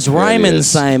goes Ryman is.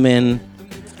 Simon.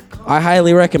 I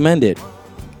highly recommend it.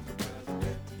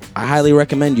 I highly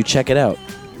recommend you check it out.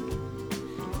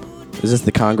 Is this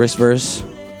the Congress verse?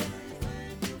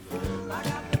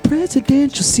 The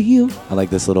presidential seal. I like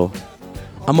this little.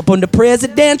 I'm up on the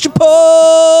presidential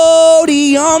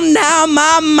podium now.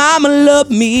 My mama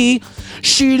loved me.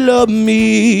 She loved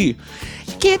me.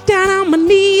 Get down on my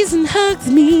knees and hugs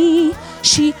me.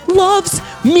 She loves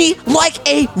me like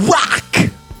a rock.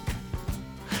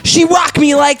 She rocked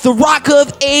me like the Rock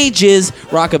of Ages.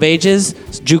 Rock of Ages?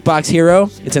 Jukebox Hero?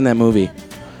 It's in that movie.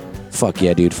 Fuck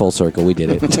yeah, dude. Full circle. We did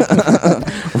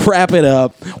it. Wrap it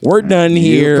up. We're done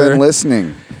here. You've been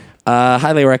listening.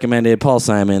 Highly recommended. Paul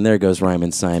Simon. There goes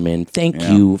Ryman Simon. Thank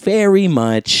you very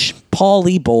much.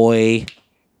 Paulie boy.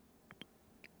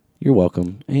 You're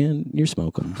welcome. And you're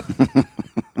smoking.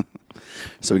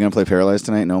 So we're going to play Paralyzed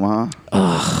tonight in Omaha?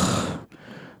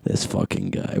 This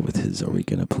fucking guy with his, are we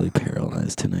going to play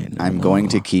Paralyzed tonight? I'm going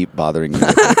to keep bothering you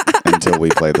with it until we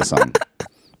play the song.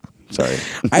 Sorry.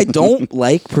 I don't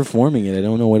like performing it. I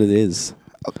don't know what it is.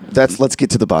 Let's get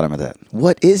to the bottom of that.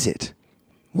 What is it?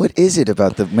 What is it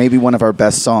about maybe one of our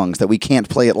best songs that we can't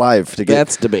play it live to get?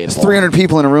 That's debatable. There's 300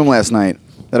 people in a room last night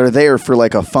that are there for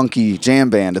like a funky jam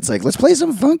band. It's like, let's play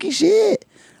some funky shit.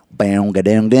 Bang,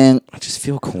 dang, dang. I just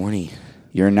feel corny.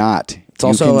 You're not. You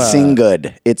also, can sing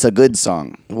good. It's a good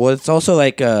song. Well, it's also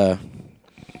like, I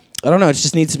don't know. It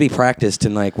just needs to be practiced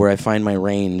and like where I find my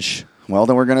range. Well,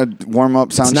 then we're going to warm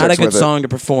up sound It's not a checks good with song to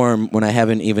perform when I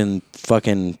haven't even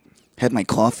fucking Had my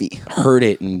coffee. heard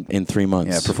it in 3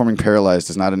 months. Yeah, performing Paralyzed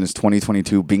is not in his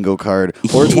 2022 bingo card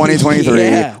or 2023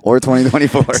 Yeah. or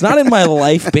 2024. It's not in my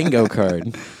life bingo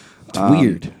card. It's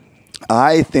weird.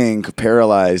 I think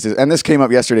Paralyzed, and this came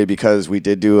up yesterday because we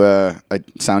did do a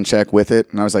sound check with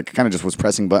it, and I was like, kind of just was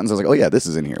pressing buttons. I was like, oh yeah, this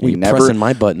is in here. You pressing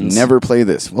my buttons. Never play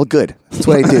this. Well, good. That's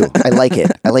what I do. I like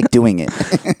it. I like doing it.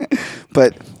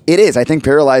 But it is. I think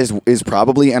Paralyzed is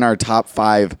probably in our top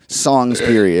 5 songs,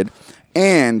 period,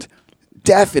 and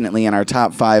definitely in our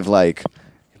top 5, like,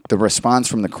 the response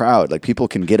from the crowd. Like, people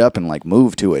can get up and, like,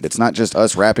 move to it. It's not just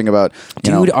us rapping about,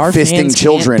 you Dude, know, our fisting fans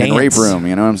children can't in rape dance. room.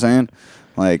 You know what I'm saying?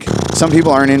 Like, some people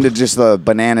aren't into just the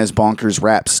bananas, bonkers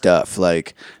rap stuff.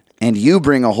 Like, and you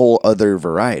bring a whole other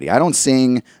variety. I don't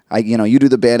sing. You do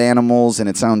the Bad Animals, and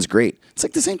it sounds great. It's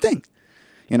like the same thing.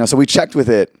 You know, so we checked with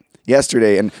it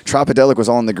yesterday, and Tropodelic was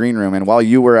all in the green room. And while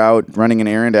you were out running an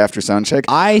errand after soundcheck,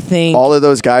 I think all of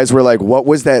those guys were like, "What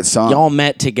was that song?" y'all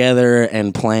met together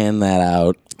and planned that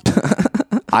out.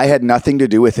 I had nothing to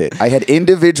do with it. I had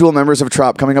individual members of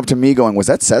Trop coming up to me going, "Was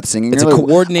that Seth singing?" It's a You're like,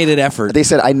 coordinated effort. They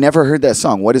said, "I never heard that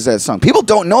song. What is that song?" People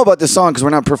don't know about this song because we're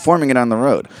not performing it on the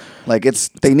road. Like,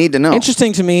 they need to know.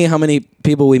 Interesting to me how many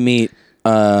people we meet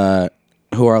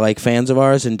who are like fans of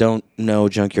ours and don't know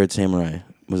Junkyard Samurai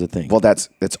was a thing. Well,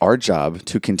 it's our job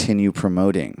to continue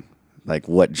promoting like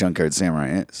what Junkyard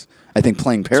Samurai is. I think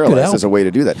playing Paralyzed is a way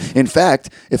to do that. In fact,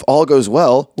 if all goes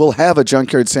well, we'll have a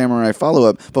Junkyard Samurai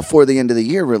follow-up before the end of the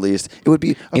year released. It would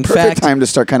be a perfect time to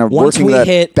start kind of once working we that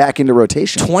hit back into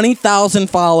rotation. 20,000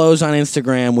 follows on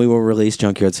Instagram, we will release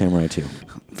Junkyard Samurai 2.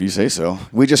 If you say so.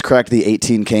 We just cracked the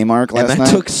 18K mark last And that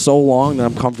night. took so long that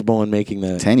I'm comfortable in making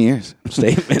that 10 years.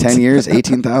 statement. 10 years,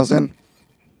 18,000.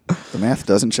 The math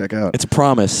doesn't check out. It's a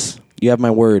promise. You have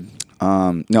my word.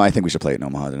 No, I think we should play it in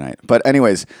Omaha tonight. But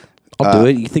anyways, I'll do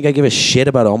it. You think I give a shit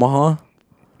about Omaha?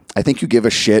 I think you give a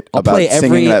shit I'll about play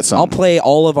singing that song. I'll play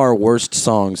all of our worst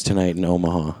songs tonight in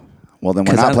Omaha. Well, then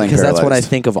we're not playing Because Paralyzed. that's what I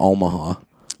think of Omaha. All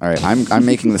right, I'm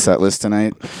making the set list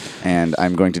tonight, and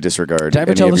I'm going to disregard Did I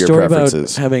ever any tell of the your story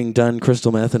preferences. about having done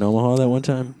crystal meth in Omaha that one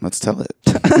time? Let's tell it.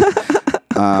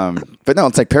 But no,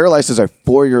 it's like Paralyzed is our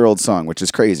 4-year-old song, which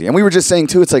is crazy. And we were just saying,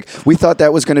 too, it's like we thought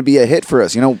that was going to be a hit for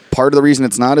us. You know, part of the reason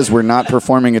it's not is we're not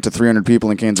performing it to 300 people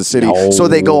in Kansas City. No. So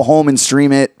they go home and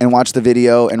stream it and watch the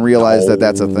video and realize that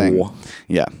that's a thing. No.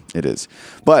 Yeah, it is.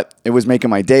 But it was making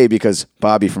my day because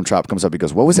Bobby from Trop comes up. He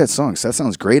goes, "What was that song? That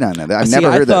sounds great on that. I've See, never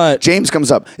I heard thought- that." James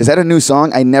comes up. "Is that a new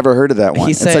song? I never heard of that one."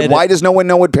 He It's said- like, why does no one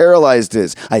know what Paralyzed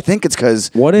is? I think it's because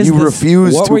What is you this-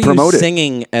 refuse what to were promote you it.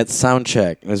 singing at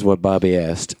soundcheck is what Bobby asked.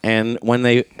 test, and when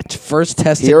they first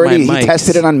tested He my mics,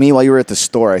 tested it on me while you were at the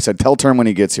store. I said, "Tell Term when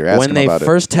he gets here. Ask when him they about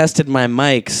first tested my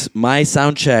mics, my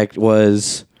sound check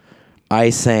was I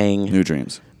sang it." New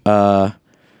Dreams.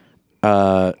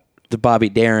 the Bobby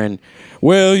Darin.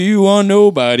 Well, you are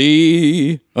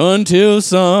nobody until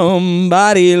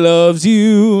somebody loves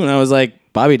you, and I was like,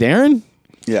 Bobby Darin?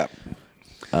 Yeah.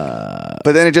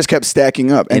 But then it just kept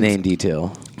stacking up. And Inane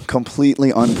detail.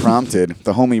 completely unprompted,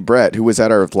 the homie Brett, who was at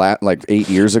our flat like 8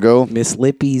 years ago. Miss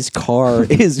Lippy's car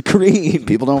is green.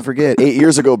 People don't forget. 8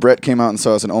 years ago, Brett came out and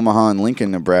saw us in Omaha and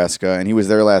Lincoln, Nebraska, and he was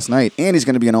there last night, and he's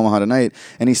going to be in Omaha tonight.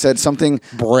 And he said something.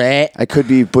 Brett. I could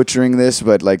be butchering this,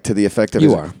 but like to the effect of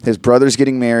You are. his brother's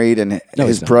getting married, and No,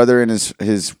 his he's not. brother and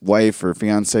his wife or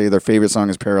fiance, their favorite song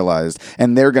is "Paralyzed,"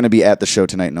 and they're going to be at the show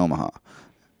tonight in Omaha.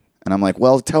 And I'm like,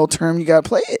 well, tell Term you got to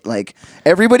play it. Like,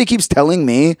 everybody keeps telling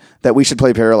me that we should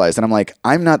play Paralyzed. And I'm like,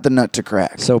 I'm not the nut to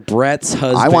crack. So Brett's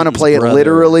husband. I want to play it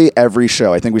literally every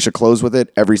show. I think we should close with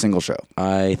it every single show.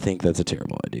 I think that's a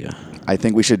terrible idea. I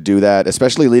think we should do that,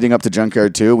 especially leading up to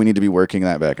Junkyard 2. We need to be working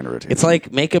that back into rotation. It's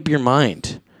like, make up your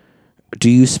mind.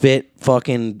 Do you spit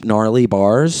fucking gnarly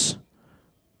bars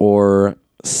or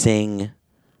sing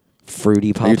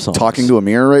fruity pop Are you songs? talking to a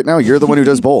mirror right now? You're the one who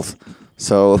does both.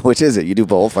 So, which is it? You do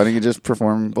both? Why don't you just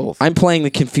perform both? I'm playing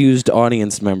the confused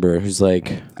audience member who's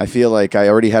like, I feel like I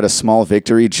already had a small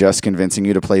victory just convincing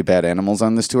you to play Bad Animals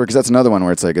on this tour, because that's another one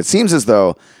where it's like, it seems as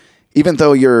though, even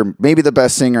though you're maybe the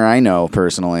best singer I know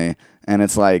personally, and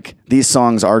it's like, these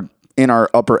songs are in our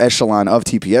upper echelon of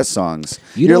TPS songs,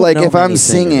 You you're don't like, know if I'm many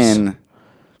singers.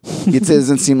 singing, it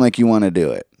doesn't seem like you want to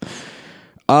do it.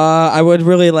 I would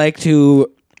really like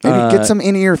to Maybe get some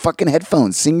in-ear fucking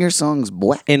headphones. Sing your songs,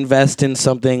 boy. invest in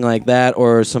something like that,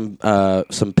 or some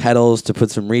pedals to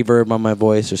put some reverb on my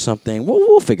voice or something.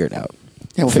 We'll figure it out.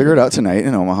 Yeah, we'll figure it out tonight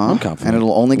in Omaha. I'm confident. And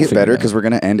it'll only We'll get figure better it out. because we're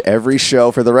going to end every show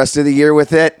for the rest of the year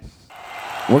with it.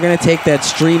 We're gonna take that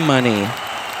stream money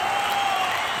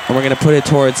and we're gonna put it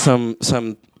towards some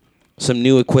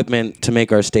new equipment to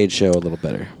make our stage show a little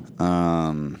better.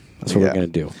 That's what yeah. we're gonna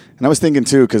do. And I was thinking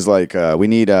too, because like we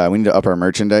need to up our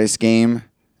merchandise game,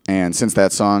 and since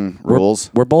that song rules,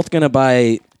 We're both gonna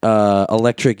buy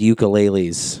electric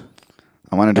ukuleles,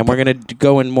 I wanted to and we're gonna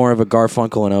go in more of a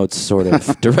Garfunkel and Oates sort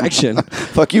of direction.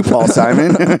 fuck you, Paul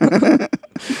Simon.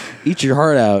 Eat your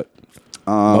heart out,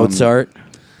 Mozart.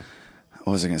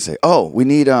 What was I gonna say? Oh, we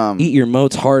need Eat your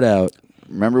Moat's heart out.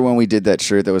 Remember when we did that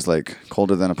shirt that was like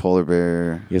colder than a polar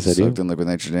bear? Yes, I do. Soaked in liquid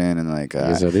nitrogen, and like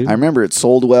Yes, I do. I remember it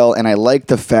sold well, and I liked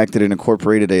the fact that it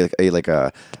incorporated a lyric.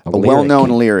 well-known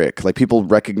lyric. Like people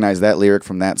recognize that lyric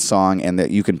from that song, and that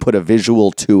you can put a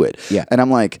visual to it. Yeah. And I'm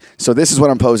like, so this is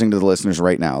what I'm posing to the listeners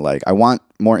right now. Like, I want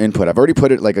more input. I've already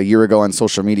put it like a year ago on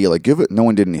social media. Like, give it. No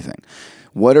one did anything.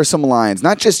 What are some lines?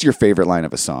 Not just your favorite line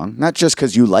of a song, not just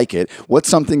because you like it. What's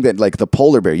something that, like the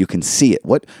polar bear, you can see it?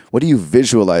 What do you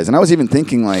visualize? And I was even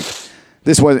thinking like,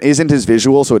 this isn't his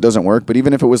visual, so it doesn't work. But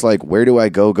even if it was like, where do I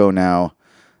go now?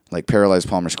 Like Paralyzed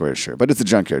Palmer Square shirt, but it's a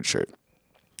Junkyard shirt.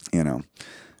 You know,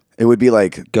 it would be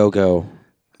like Go go.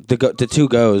 The two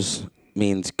goes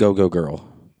means go go girl.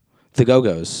 The go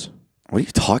goes. What are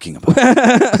you talking about?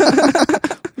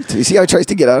 Do you see how he tries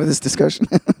to get out of this discussion?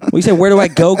 We say, where do I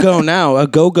go now? A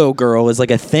go-go girl is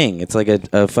like a thing. It's like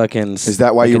a fucking... Is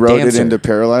that why like you a wrote dancer. it into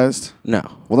Paralyzed? No.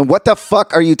 Well, then what the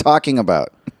fuck are you talking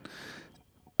about?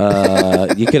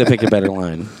 You could have picked a better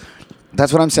line.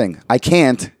 That's what I'm saying. I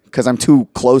can't because I'm too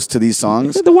close to these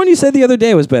songs. The one you said the other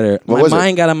day was better. What My was it?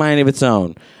 mind got a mind of its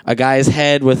own. A guy's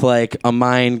head with like a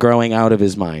mind growing out of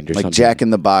his mind or Like something. Jack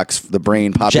in the Box, the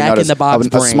brain popping Jack out in the Box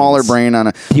of a smaller brains. brain on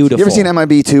a... Beautiful. You ever seen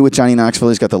MIB2 with Johnny Knoxville?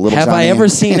 He's got the little Have Johnny. I ever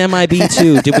seen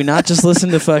MIB2? Did we not just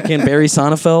listen to fucking Barry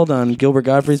Sonnenfeld on Gilbert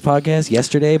Gottfried's podcast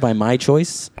yesterday by My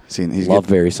Choice? He's Love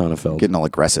Barry Sonnenfeld. getting all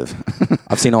aggressive.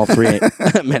 I've seen all three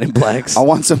Men in Blacks. I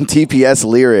want some TPS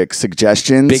lyric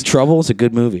suggestions. Big Trouble is a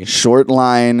good movie. Short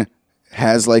line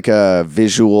has like a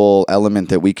visual element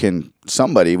that we need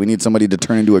somebody to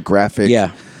turn into a graphic.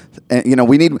 Yeah. And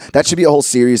that should be a whole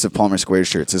series of Palmer Square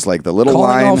shirts. It's like the little Calling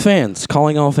line. all fans.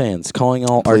 Calling all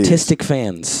Please. artistic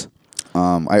fans.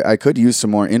 I could use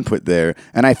some more input there,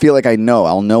 and I feel like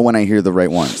I'll know when I hear the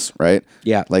right ones, right?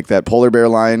 Yeah. Like that polar bear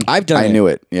line. I've done it. I knew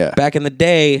it. Yeah. Back in the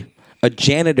day, a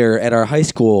janitor at our high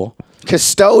school,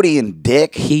 Custodian,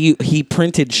 dick. he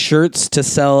printed shirts to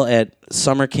sell at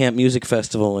summer camp music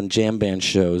festival and jam band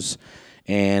shows,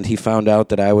 and he found out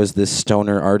that I was this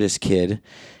stoner artist kid,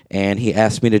 and he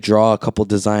asked me to draw a couple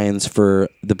designs for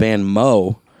the band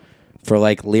Mo for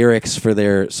like lyrics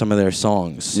for some of their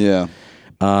songs. Yeah.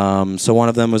 So one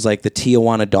of them was like the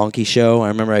Tijuana Donkey Show. I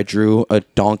remember I drew a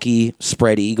donkey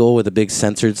spread eagle with a big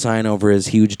censored sign over his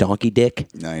huge donkey dick.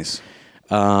 Nice.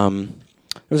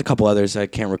 There's a couple others I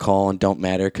can't recall and don't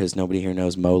matter because nobody here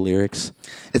knows Mo lyrics.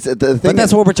 It's the thing. But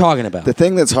that's what we're talking about. The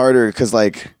thing that's harder because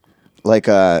like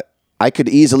I could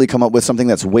easily come up with something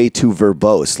that's way too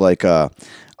verbose, like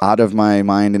out of my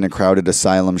mind in a crowded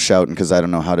asylum shouting because I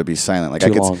don't know how to be silent. Like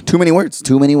Too long. too many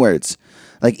words.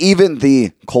 Like even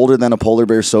the colder than a polar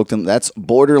bear soaked in, that's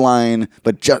borderline,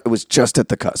 but it was just at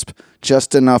the cusp,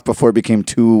 just enough before it became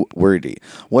too wordy.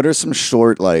 What are some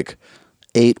short, like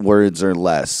 8 words or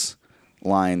less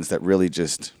lines that really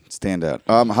just stand out?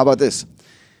 How about this?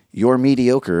 You're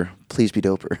mediocre, please be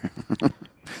doper.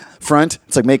 Front,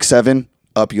 it's like make 7.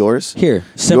 Up yours. Here,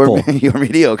 simple. You're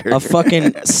mediocre. A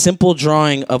fucking simple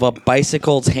drawing of a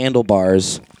bicycle's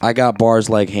handlebars. I got bars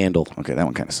like handle. Okay, that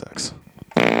one kind of sucks.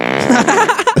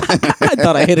 I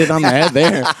thought I hit it on the head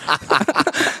there.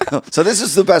 So this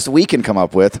is the best we can come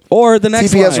up with. Or the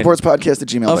next TPS line. Reports Podcast at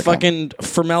gmail.com. A fucking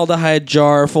formaldehyde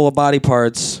jar full of body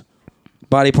parts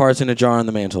in a jar on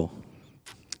the mantle.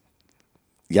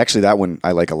 Yeah, actually, that one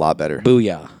I like a lot better.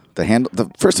 Booyah. The handle.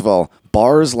 First of all,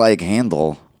 bars like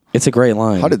handle. It's a great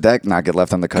line. How did that not get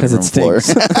left on the cutting 'Cause it room floor?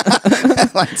 stinks.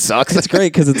 That line sucks. It's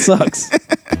great because it sucks.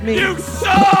 You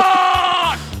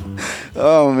suck!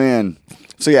 Oh man.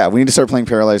 So yeah, we need to start playing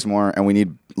Paralyzed more, and we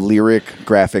need lyric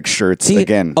graphic shirts See,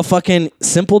 again. a fucking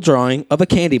simple drawing of a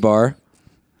candy bar.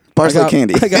 Bars like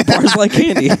candy. I got bars like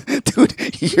candy.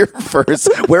 Dude, your verse.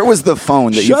 Where was the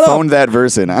phone that Shut you up. phoned that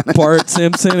verse in on? Bart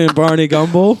Simpson and Barney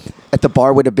Gumble. At the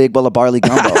bar with a big bowl of barley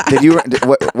gumbo.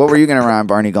 What were you gonna rhyme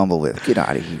Barney Gumbo with? Get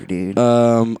out of here, dude.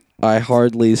 I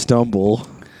hardly stumble.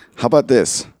 How about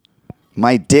this?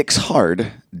 My dick's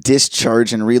hard.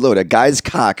 Discharge and reload. A guy's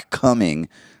cock coming,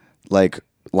 like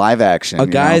live action. A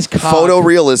guy's cock.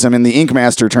 Photorealism in the Ink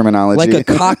Master terminology. Like a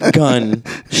cock gun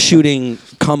shooting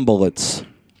cum bullets.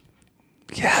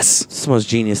 Yes. It's the most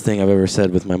genius thing I've ever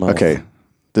said with my mouth. Okay.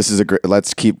 This is a great.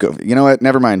 Let's keep going. You know what?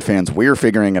 Never mind, fans. We're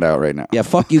figuring it out right now. Yeah,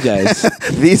 fuck you guys.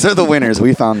 These are the winners.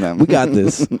 We found them. We got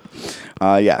this.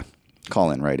 Yeah.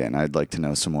 Call in, right in. I'd like to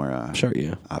know some more Sure,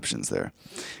 yeah. options there.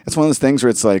 It's one of those things where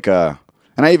it's like, and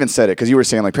I even said it because you were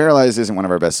saying like Paralyzed isn't one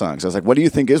of our best songs. I was like, what do you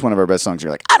think is one of our best songs?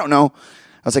 You're like, I don't know.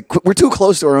 I was like, we're too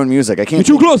close to our own music. I can't.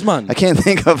 You're too close, man. I can't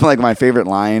think of like my favorite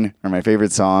line or my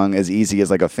favorite song as easy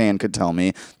as like a fan could tell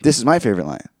me. This is my favorite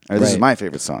line or this is Right. my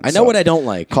favorite song. I know what I don't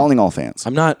like. Calling all fans.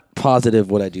 I'm not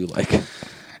positive what I do like.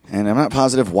 And I'm not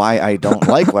positive why I don't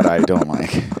like what I don't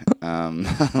like.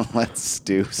 Let's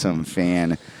do some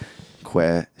fan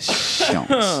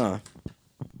questions.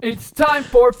 It's time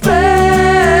for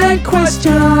fan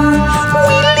question.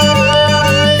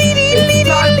 It's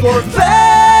time for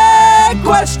fan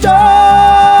question.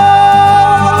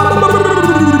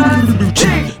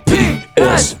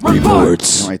 TPS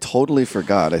reports. I totally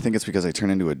forgot. I think it's because I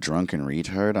turned into a drunken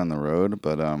retard on the road.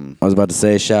 But I was about to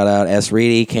say, shout out S.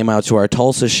 Reedy, came out to our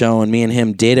Tulsa show, and me and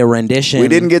him did a rendition. we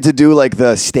didn't get to do like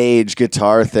the stage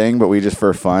guitar thing, but we just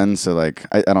for fun. So like,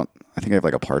 I think I have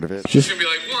like a part of it. Just It's gonna be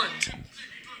like 1, 2, 3.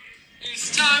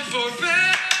 It's time for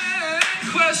fan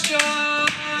question.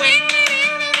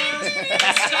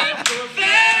 It's time for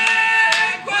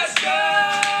fan question.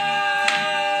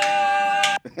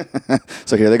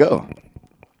 So here they go.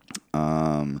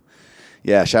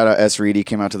 Yeah, shout out S. Reedy,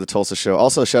 came out to the Tulsa show.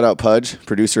 Also, shout out Pudge,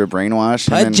 producer of Brainwash.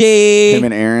 Pudgy! Him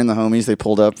and Aaron, the homies, they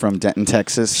pulled up from Denton,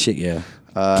 Texas. shit, yeah.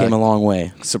 Came a long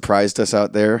way. Surprised us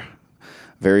out there.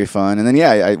 Very fun. And then,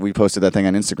 yeah, we posted that thing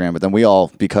on Instagram. But then we all,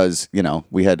 because, you know,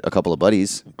 we had a couple of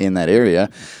buddies in that area,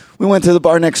 we went to the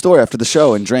bar next door after the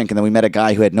show and drank. And then we met a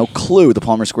guy who had no clue the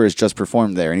Palmer Squares just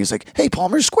performed there. And he's like, hey,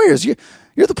 Palmer Squares, you're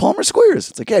the Palmer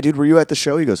Squares. It's like, yeah, dude, were you at the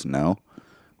show? He goes, no.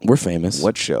 We're famous.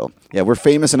 What show? Yeah, we're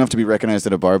famous enough to be recognized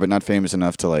at a bar, but not famous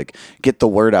enough to, like, get the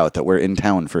word out that we're in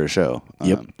town for a show.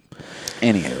 Yep.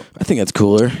 Anywho. I think that's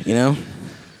cooler, you know?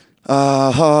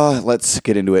 Let's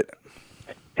get into it.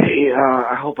 Hey,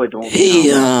 I hope I don't.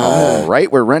 All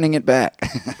right, we're running it back.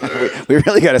 we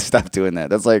really got to stop doing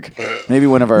that. That's like maybe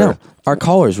one of our No, our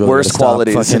callers really worst gotta stop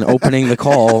qualities. fucking opening the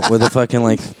call with a fucking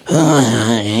like.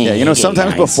 Yeah, you know,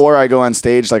 sometimes before I go on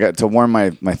stage, like to warm my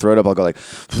throat up, I'll go like,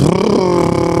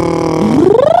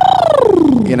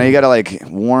 you know, you got to like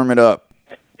warm it up.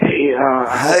 Hey,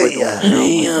 I hope I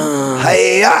don't.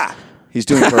 Hey-ya! He's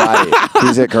doing karate.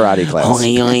 He's at karate class.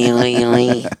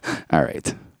 All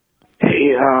right.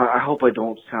 Hey, I hope I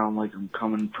don't sound like I'm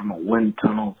coming from a wind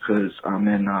tunnel because I'm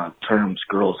in Term's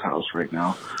girl's house right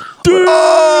now.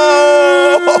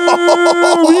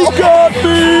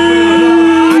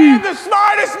 I am the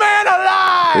smartest man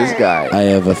alive. This guy. I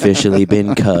have officially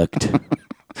been cucked.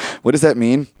 What does that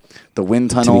mean? The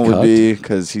wind tunnel would cucked? be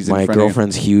because he's in My front of you?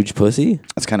 girlfriend's huge pussy.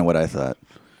 That's kind of what I thought.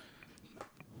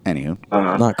 Anywho.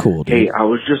 Not cool, dude. Hey, I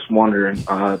was just wondering,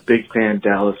 big fan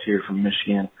Dallas here from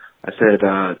Michigan. I said,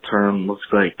 term looks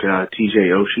like TJ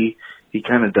Oshie. He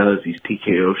kind of does. He's TK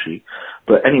Oshie.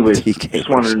 But anyways, TK just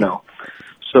wanted to know.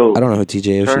 So, I don't know who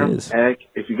TJ term, Oshie is. Egg,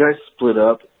 if you guys split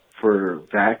up for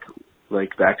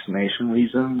vaccination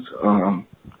reasons,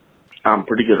 I'm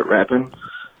pretty good at rapping.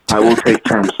 I will take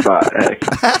Term's spot, Egg.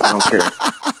 I don't care.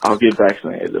 I'll get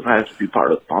vaccinated if I have to be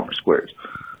part of the Palmer Squares.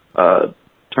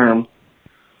 Term,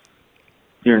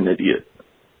 you're an idiot.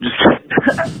 Just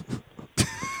kidding.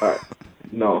 All right.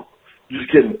 No.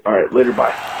 Just kidding. All right. Later.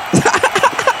 Bye.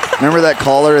 Remember that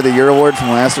Caller of the Year award from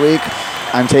last week?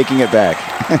 I'm taking it back.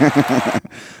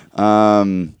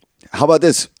 How about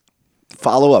this?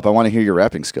 Follow up. I want to hear your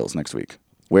rapping skills next week.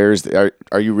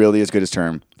 Are you really as good as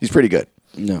Term? He's pretty good.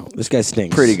 No, this guy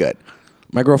stinks. Pretty good.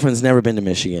 My girlfriend's never been to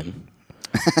Michigan.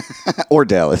 Or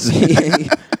Dallas.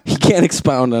 He can't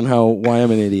expound on why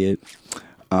I'm an idiot.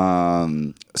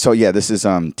 So yeah, this is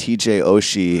TJ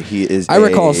Oshie. He is. I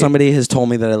recall somebody has told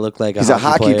me that I look like He's a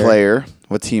hockey player.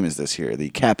 What team is this here? The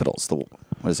Capitals. What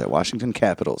is that? Washington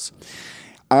Capitals.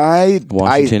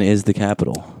 Washington is the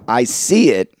capital. I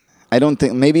see it. I don't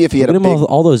think maybe if he had Look a at him big,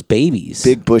 all those babies.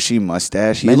 big bushy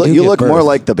mustache, Men do you give look more birth.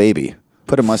 like the baby.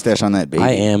 Put a mustache on that baby.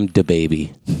 I am the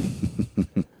baby.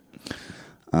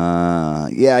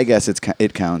 Yeah, I guess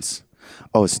it counts.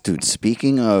 Oh, dude.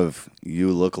 Speaking of,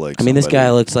 you look like. I mean, this somebody.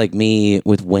 guy looks like me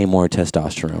with way more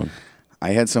testosterone.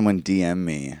 I had someone DM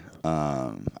me.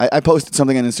 I posted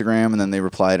something on Instagram, and then they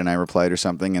replied, and I replied or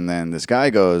something, and then this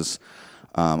guy goes,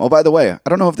 "Oh, by the way, I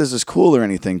don't know if this is cool or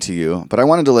anything to you, but I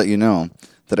wanted to let you know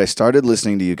that I started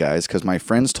listening to you guys because my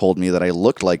friends told me that I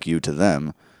looked like you to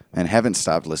them, and haven't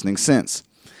stopped listening since.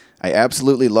 I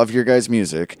absolutely love your guys'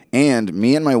 music, and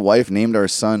me and my wife named our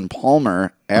son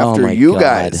Palmer after my you God.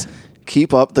 guys.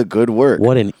 Keep up the good work."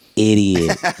 What an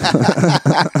idiot.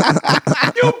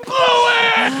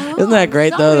 Isn't that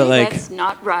great, though, that, like, that's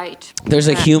not right. there's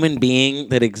a human being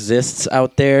that exists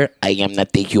out there. I am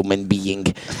not the human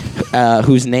being.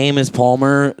 Whose name is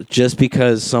Palmer just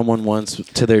because someone once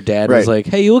to their dad was Right. like,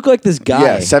 hey, you look like this guy.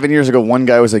 Yeah, 7 years ago, one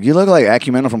guy was like, "You look like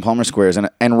Ecumeno from Palmer Squares,"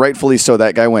 and rightfully so.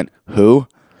 That guy went, "Who?"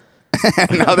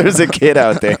 And now there's a kid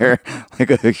out there, like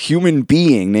a human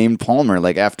being named Palmer,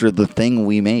 like after the thing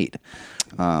we made.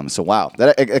 So wow,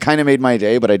 that it kind of made my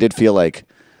day. But I did feel like,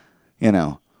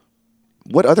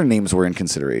 what other names were in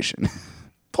consideration?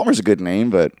 Palmer's a good name,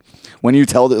 but when you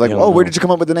tell like, I don't "Oh, where know. did you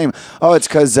come up with the name?" "Oh, it's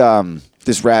because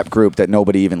this rap group that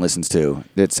nobody even listens to.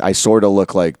 I sort of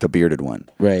look like the bearded one."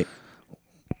 Right.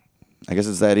 I guess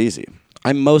it's that easy.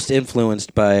 I'm most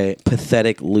influenced by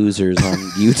pathetic losers on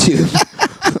YouTube.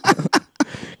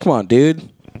 Come on, dude.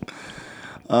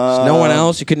 There's no one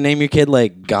else? You couldn't name your kid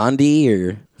like Gandhi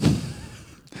or...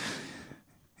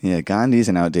 Yeah, Gandhi's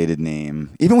an outdated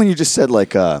name. Even when you just said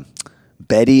like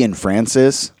Betty and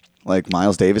Francis, like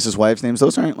Miles Davis's wife's names,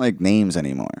 those aren't like names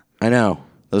anymore. I know.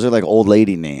 Those are like old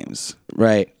lady names.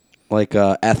 Right. Like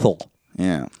Ethel.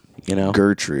 Yeah. You know?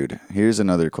 Gertrude. Here's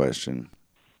another question.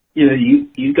 Yeah,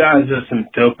 you guys are some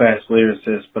dope ass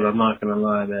lyricists, but I'm not gonna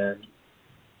lie, man.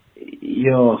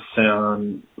 You all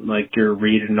sound like you're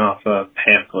reading off a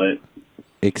pamphlet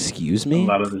Excuse a me?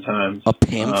 lot of the times. A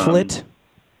pamphlet?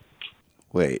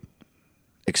 Wait.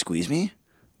 Excuse me?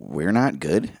 We're not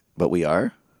good, but we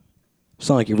are?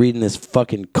 Sound like you're reading this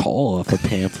fucking call off a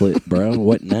pamphlet, bro.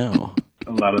 What now?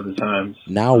 A lot of the times.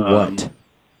 Now what?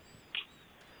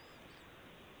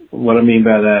 What I mean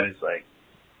by that is like,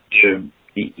 dude,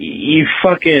 you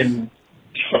fucking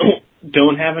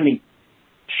don't have any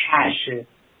passion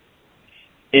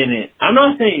in it. I'm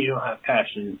not saying you don't have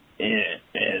passion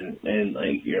in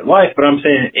like your life, but I'm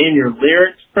saying in your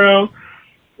lyrics, bro.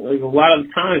 Like a lot of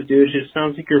the times, dude, it just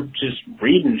sounds like you're just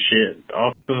reading shit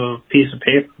off of a piece of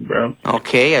paper, bro.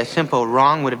 Okay, a simple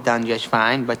wrong would have done just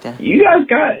fine, but You guys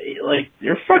got like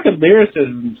your fucking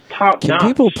lyricism's top Can notch.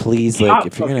 people please, like, Top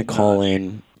if you're going to fucking call notch.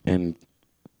 in and,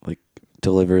 like,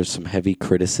 deliver some heavy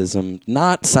criticism,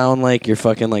 not sound like you're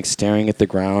fucking, like, staring at the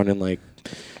ground and, like,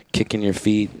 kicking your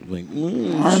feet. Like,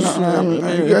 You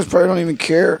guys probably don't even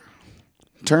care.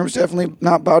 Term's definitely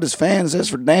not about his fans, that's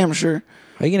for damn sure.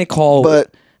 How are you going to call...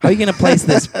 But- How are you going to place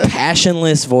this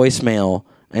passionless voicemail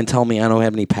and tell me I don't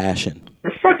have any passion?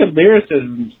 Your fucking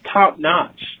lyricism's top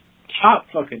notch. Top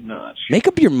fucking notch. Make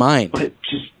up your mind. But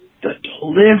just the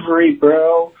delivery,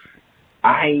 bro.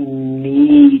 I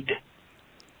need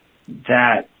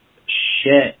that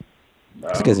shit, bro.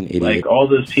 This guy's an idiot. Like all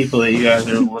those people that you guys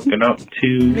are looking up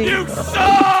to.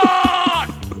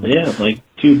 Yeah, like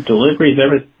Dude, delivery is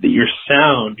everything. Your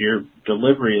sound, your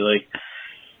delivery, like.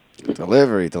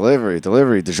 Delivery.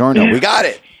 DiGiorno. We got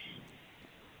it.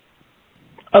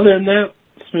 Other than that,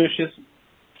 smooches.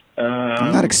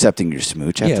 I'm not accepting your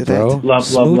smooch after Yeah, bro. that. Love,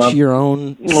 Smooch love. your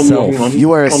own self.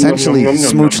 You are essentially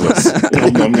smoochless.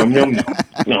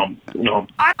 No.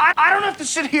 I don't have to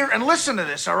sit here and listen to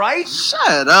this, all right?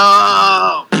 Shut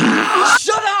up!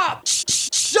 Shut up!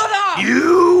 Shut up!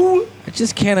 You! I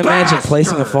just can't imagine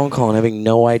placing a phone call and having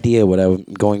no idea what I'm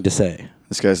going to say.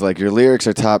 This guy's like, your lyrics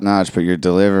are top notch, but your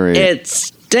delivery. It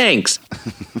stinks.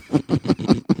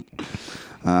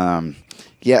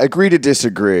 Yeah, agree to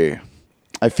disagree.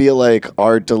 I feel like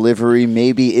our delivery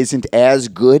maybe isn't as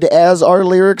good as our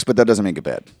lyrics, but that doesn't make it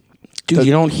bad. Dude,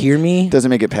 you don't hear me Doesn't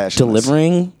make it passionless.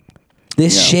 delivering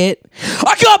this Yeah. shit?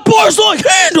 I got bars like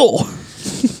Handle!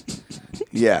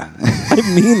 Yeah. I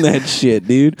mean that shit,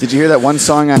 dude. Did you hear that one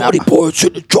song on Body parts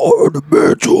in the jar of the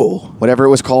metal. whatever it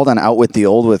was called on Out With the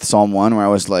Old with Psalm 1 where I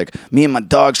was like, me and my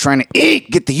dog's trying to eat,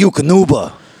 get the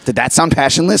Yukonuba. Did that sound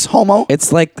passionless, homo?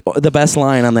 It's like the best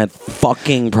line on that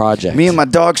fucking project. Me and my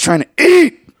dog's trying to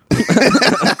eat.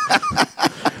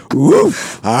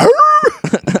 Woof. Arr.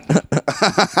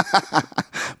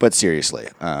 But seriously,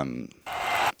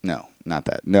 no, not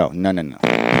that. No.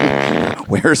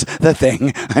 Where's the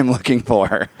thing I'm looking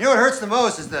for? You know what hurts the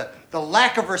most is the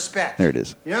lack of respect. There it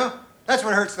is. You know? That's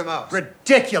what hurts the most.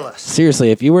 Ridiculous.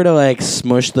 Seriously, if you were to like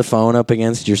smush the phone up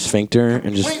against your sphincter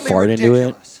and just Completely fart into it,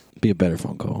 ridiculous. it'd be a better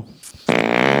phone call.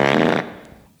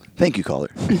 Thank you, caller.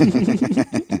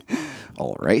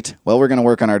 All right. Well, we're going to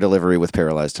work on our delivery with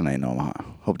Paralyzed tonight in Omaha.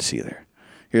 Hope to see you there.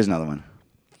 Here's another one.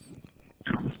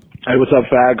 Hey, what's up,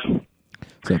 fags?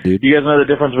 What's up, dude? You guys know the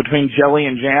difference between jelly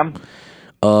and jam?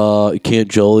 You can't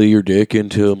jelly your dick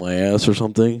into my ass or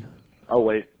something? Oh,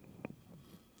 wait.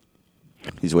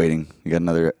 He's waiting. You got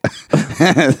another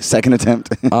second attempt.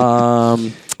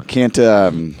 Can't.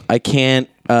 I can't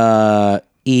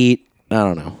eat. I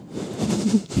don't know.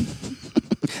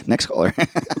 Next caller.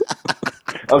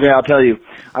 Okay, I'll tell you.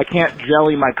 I can't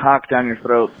jelly my cock down your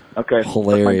throat. Okay.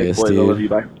 Hilarious, Boys, I dude. love you.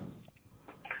 Bye.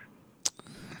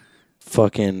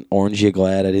 Fucking orange, you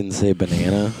glad I didn't say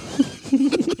banana?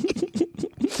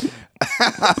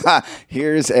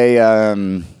 Here's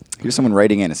someone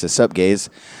writing in. It says, "Sup, gays?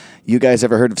 You guys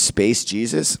ever heard of Space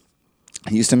Jesus?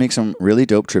 He used to make some really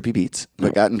dope trippy beats,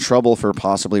 but got in trouble for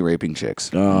possibly raping chicks.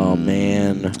 Oh,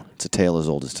 man. It's a tale as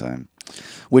old as time."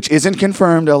 Which isn't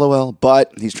confirmed, LOL,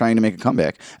 but he's trying to make a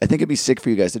comeback. I think it'd be sick for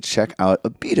you guys to check out a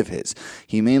beat of his.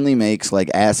 He mainly makes like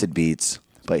acid beats,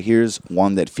 but here's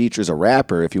one that features a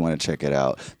rapper if you want to check it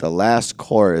out. The last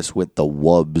chorus with the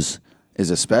wubs is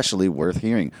especially worth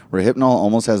hearing. Where Hypnol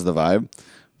almost has the vibe,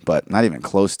 but not even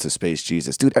close to Space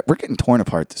Jesus. Dude, we're getting torn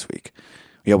apart this week.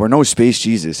 Yeah, we're no Space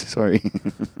Jesus. Sorry.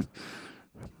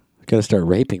 Gotta start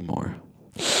raping more.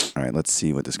 All right, let's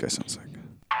see what this guy sounds like.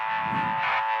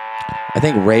 I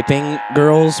think raping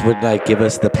girls would like give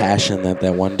us the passion that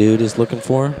one dude is looking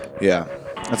for. Yeah.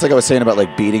 That's like I was saying about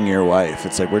like beating your wife.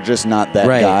 It's like we're just not that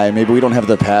Right. guy. Maybe we don't have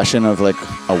the passion of like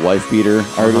a wife beater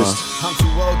artist. I'm too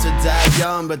old to die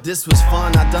young, but this was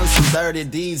fun. I done some dirty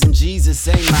deeds, and Jesus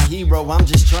ain't my hero. I'm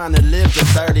just trying to live to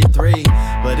 33.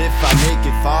 But if I make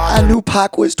it far, I knew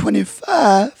Pac was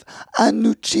 25. I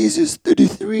knew Jesus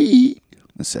 33.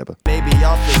 That's Seba. baby,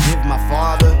 I'll forgive my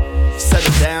father.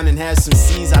 Settle down and have some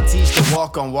seeds. I teach to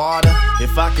walk on water.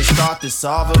 If I could start this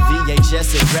over,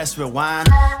 VHS and press rewind.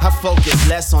 I focus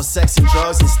less on sex and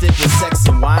drugs and stick with sex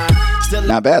and wine. Still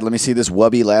Not bad. Let me see this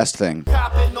wubby last thing.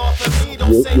 copping off of me.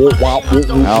 Don't say my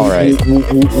name. All right. This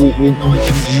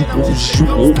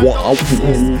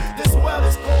world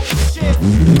is cold as shit.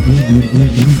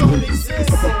 Don't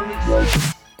exist.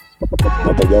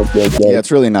 Yeah,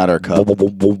 it's really not our cup.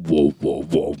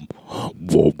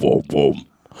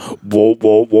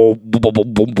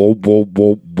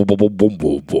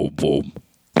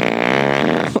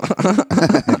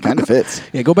 It kind of fits.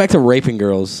 Yeah, go back to raping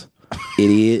girls,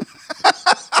 idiot.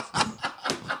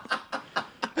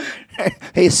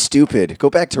 Hey, stupid. Go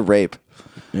back to rape.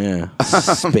 Yeah,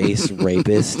 space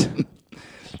rapist.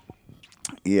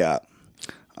 Yeah.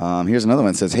 Here's another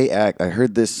one. It says, "Hey, Act, I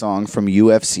heard this song from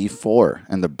UFC 4,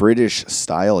 and the British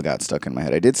style got stuck in my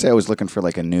head." I did say I was looking for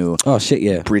like a new Oh shit,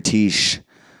 yeah. British.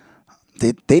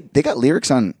 They got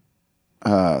lyrics on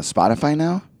Spotify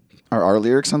now? Are our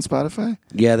lyrics on Spotify?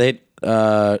 Yeah, they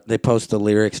post the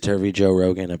lyrics to every Joe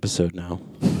Rogan episode now.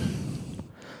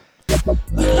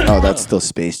 Oh, that's still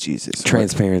Space Jesus.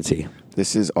 Transparency.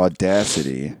 This is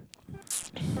Audacity.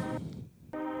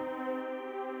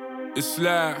 It's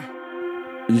like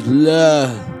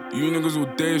Love. you niggas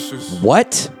audacious.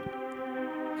 What?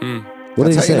 What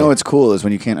did That's he how say? you know it's cool is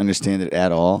when you can't understand it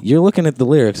at all. You're looking at the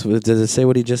lyrics. Does it say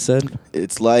what he just said?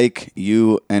 It's like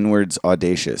you N-words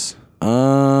audacious.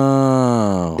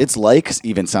 Oh. It's like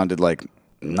even sounded like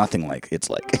nothing like it's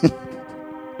like.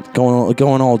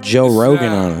 Going all Joe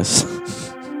Rogan on us.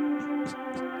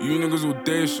 You niggas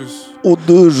audacious.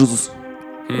 Audacious.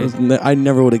 I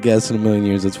never would have guessed in a million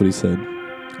years that's what he said.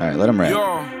 All right, let him rap.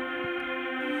 Yo.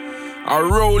 I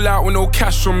roll out with no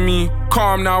cash on me.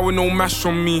 Calm now with no mash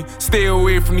on me. Stay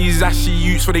away from these ashy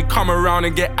youths where they come around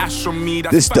and get ash on me.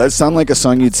 This does sound like a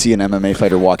song you'd see an MMA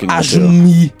fighter walking Ash into. on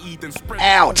me.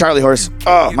 Ow, Charlie horse.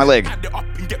 Oh, my leg.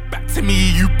 To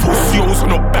me, you pussies are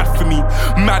not bad for me.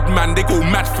 Madman, they go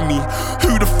mad for me.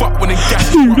 Who the fuck wanna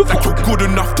gas you up like you're good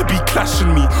enough to be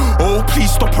clashing me? Oh,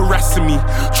 please stop harassing me.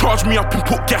 Charge me up and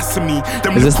put gas in me.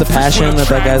 Them Is this the passion that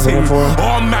guy's looking for?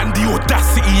 Oh man, the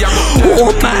audacity.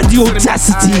 Oh man, the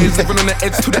audacity. Living on the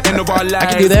edge to the end of our lives. I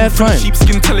can do that, fine.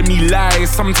 Sheepskin telling me lies.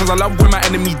 Sometimes I love when my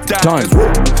enemy dies. Done.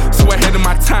 So ahead of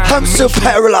my time. I'm so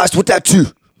paralyzed with that too.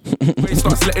 It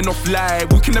starts letting off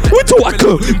live. We can never What do I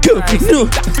go? No.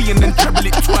 that fee and then treble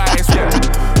it twice. Yeah.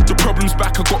 The problem's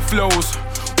back, I got flows.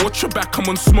 Watch your back, I'm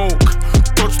on smoke.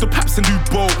 Dodge the paps and do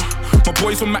both. My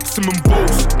boys on maximum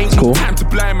bolts. Ain't Cool. no time to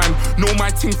blind man. Know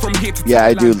my thing from here to Yeah,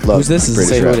 I do love Who's this? Does it British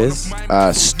say who rap. it is?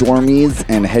 Stormies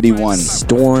and Heady One.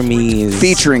 Stormies.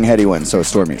 Featuring Heady One, so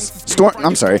Stormies.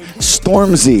 I'm sorry,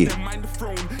 Stormzy.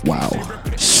 Wow.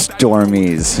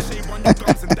 Stormies.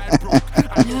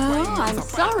 No, I'm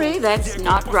sorry, that's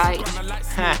not right.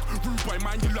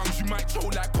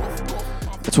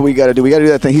 That's what we gotta do. We gotta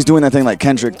do that thing. He's doing that thing like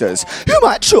Kendrick does. You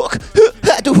might choke.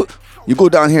 You go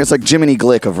down here, it's like Jiminy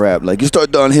Glick of rap. Like you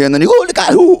start down here and then you go, look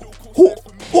at who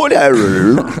there.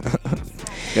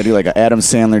 Gotta do like an Adam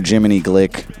Sandler, Jiminy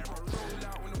Glick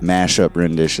mashup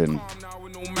rendition.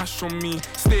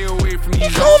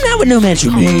 Home now with no match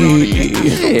for me.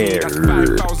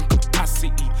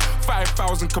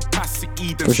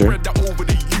 For sure.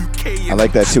 I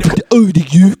like that too.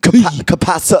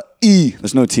 Capacity.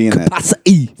 There's no T in that.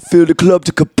 Capacity. Fill the club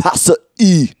to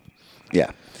capacity.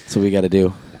 Yeah. That's what we got to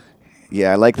do.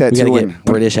 Yeah, I like that We too. got to When get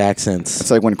British accents.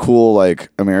 it's like when cool like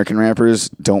American rappers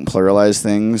don't pluralize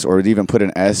things or even put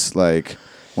an S, like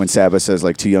when Sabbath says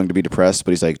like too young to be depressed,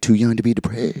 but he's like too young to be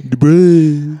depressed.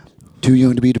 Too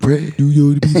young to be depressed. Too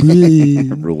young to be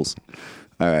depressed. Rules.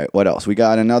 All right, what else? We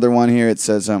got another one here. It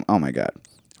says, oh my God.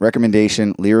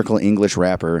 Recommendation, lyrical English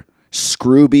rapper,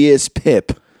 Scroobius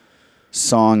Pip,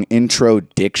 song intro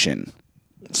diction.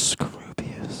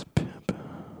 Scroobius Pip.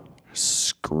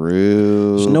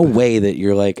 There's no way that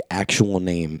your like actual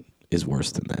name is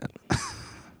worse than that.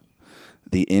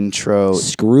 The intro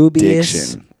Scroobius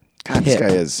diction. God, this Pip.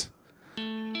 guy is...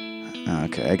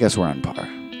 Okay, I guess we're on par.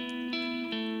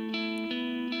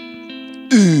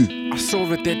 I saw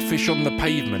a dead fish on the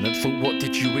pavement and thought, what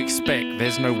did you expect?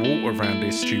 There's no water around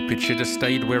here, stupid. Should have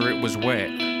stayed where it was wet.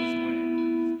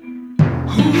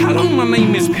 Hello, my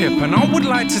name is Pip, and I would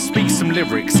like to speak some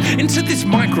lyrics into this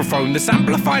microphone that's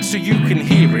amplified so you can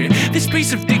hear it. This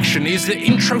piece of diction is the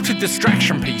intro to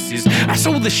distraction pieces. That's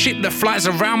all the shit that flies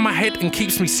around my head and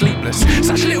keeps me sleepless.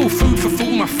 Such little food for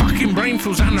thought, my fucking brain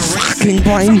feels anorexic. Fucking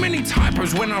brain. So many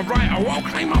typos when I write, I'll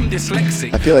claim I'm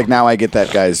dyslexic. I feel like now I get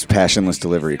that guy's passionless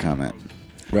delivery comment.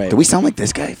 Right. Do we sound like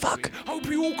this guy? Fuck. Hope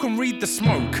you all can read the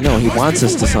smoke. No, he wants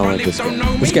us to sound like this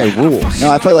guy. This guy rules. No,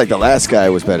 I felt like the last guy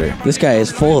was better. This guy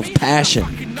is full of passion.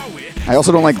 I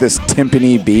also don't like this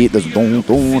timpani beat. This dong,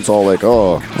 dong, it's all like,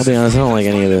 oh. I'll be honest, I don't like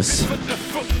any of this.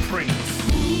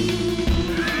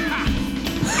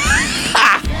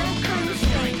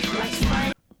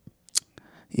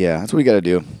 Yeah, that's what we got to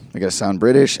do. We got to sound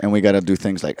British, and we got to do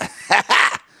things like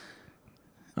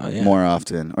more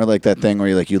often, or like that thing where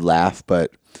you laugh,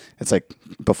 but it's like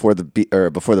before the beat or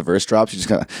before the verse drops, you just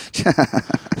gotta.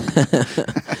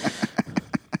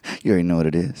 You already know what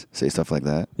it is. Say stuff like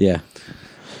that. Yeah.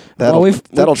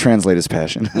 That'll translate as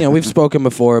passion. Yeah, we've spoken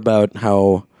before about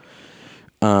how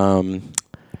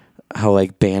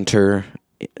like banter,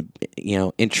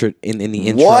 intro in the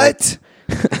intro. What?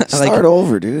 Start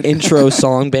over, dude. Intro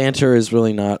song banter is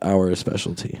really not our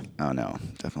specialty. Oh no,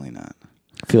 definitely not.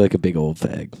 I feel like a big old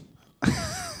fag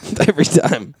every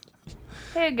time.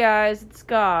 Hey guys, it's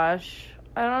Gosh.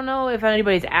 I don't know if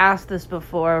anybody's asked this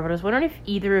before, but I was wondering if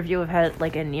either of you have had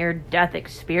like a near-death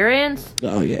experience.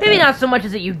 Oh yeah. Maybe not so much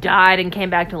as that you died and came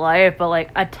back to life, but like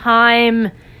a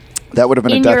time that would have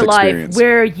been in a death your experience life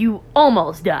where you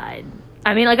almost died.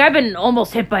 I mean, like I've been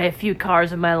almost hit by a few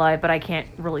cars in my life, but I can't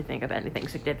really think of anything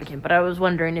significant. But I was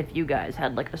wondering if you guys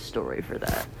had like a story for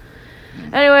that.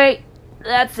 Anyway,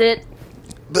 that's it.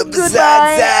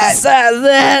 Besides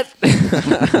that.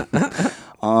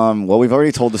 Well, we've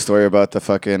already told the story about the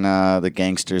fucking the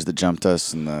gangsters that jumped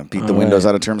us and beat the windows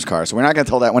out of Term's car. So we're not going to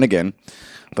tell that one again.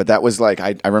 But that was like,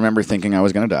 I remember thinking I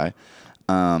was going to die.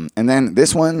 And then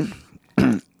this one,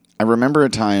 I remember a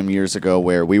time years ago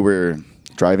where we were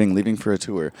leaving for a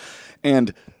tour.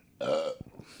 And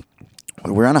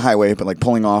we're on a highway, but like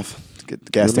pulling off to get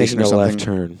the gas station or something. Left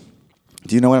turn.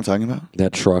 Do you know what I'm talking about?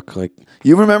 That truck, like...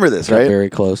 You remember this, right?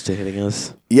 Very close to hitting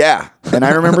us. Yeah. And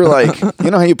I remember, like, you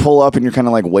know how you pull up and you're kind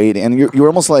of like waiting, and you're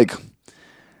almost like...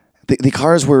 The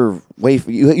cars were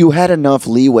you had enough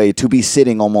leeway to be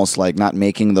sitting almost like not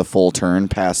making the full turn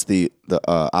past the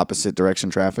opposite direction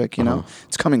traffic, you know?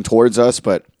 It's coming towards us,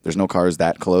 but there's no cars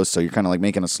that close, so you're kind of like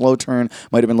making a slow turn.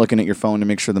 Might have been looking at your phone to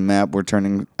make sure the map we're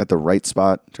turning at the right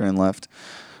spot, turning left.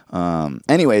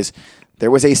 Anyways,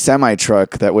 there was a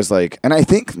semi-truck that was like, and I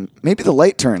think maybe the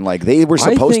light turn, like they were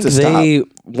supposed to stop. They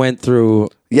went through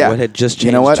what had just changed.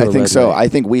 You know what? To I think red so. light. I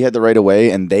think we had the right of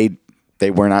way, and they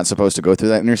were not supposed to go through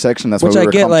that intersection. That's why we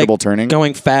were comfortable turning.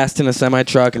 Going fast in a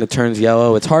semi-truck and it turns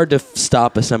yellow. It's hard to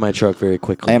stop a semi-truck very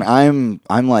quickly. And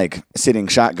I'm like sitting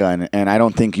shotgun, and I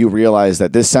don't think you realize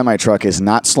that this semi-truck is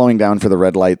not slowing down for the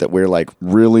red light, that we're like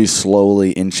really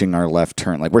slowly inching our left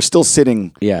turn. Like we're still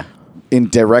sitting in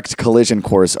direct collision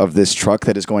course of this truck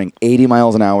that is going 80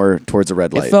 miles an hour towards a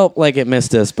red light. It felt like it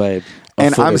missed us by a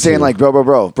And foot I'm or saying two. like,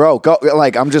 bro, go.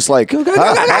 Like, I'm just like,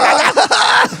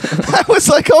 I was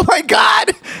like, oh my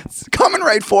God, it's coming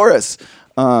right for us.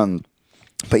 But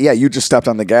yeah, you just stepped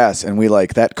on the gas, and we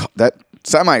like that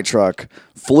semi truck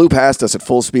flew past us at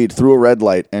full speed through a red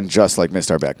light and just like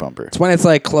missed our back bumper. It's when it's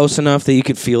like close enough that you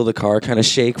could feel the car kind of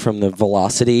shake from the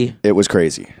velocity. It was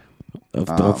crazy.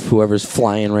 Of whoever's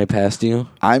flying right past you.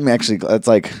 I'm actually, it's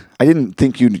like, I didn't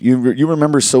think you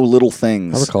remember so little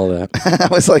things. I recall that.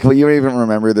 I was like, well, you don't even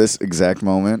remember this exact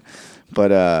moment.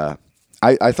 But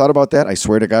I thought about that, I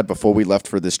swear to God, before we left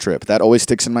for this trip. That always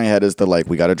sticks in my head as the like,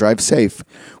 we got to drive safe.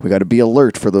 We got to be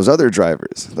alert for those other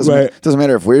drivers. Doesn't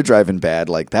matter if we're driving bad.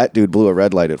 Like that dude blew a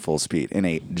red light at full speed in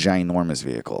a ginormous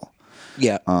vehicle.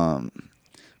 Yeah.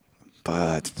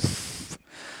 But...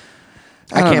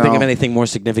 I can't think of anything more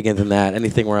significant than that.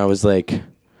 Anything where I was like,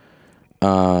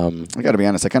 I got to be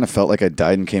honest. I kind of felt like I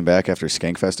died and came back after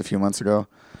Skankfest a few months ago.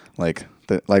 Like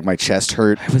my chest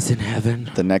hurt. I was in heaven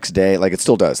the next day. Like it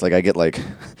still does. Like I get like,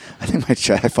 I think my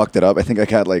chest. I fucked it up. I think I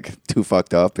got like too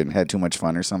fucked up and had too much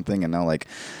fun or something. And now like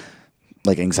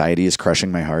anxiety is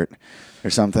crushing my heart or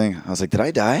something. I was like, did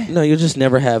I die? No, you'll just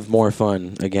never have more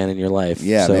fun again in your life.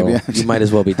 Yeah, so maybe you might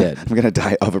as well be dead. I'm gonna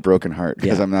die of a broken heart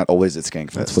because I'm not always at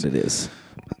Skankfest. That's what it is.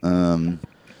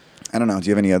 I don't know. Do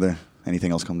you have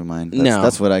anything else come to mind? No,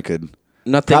 that's what I could.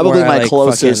 Nothing. Probably where my I,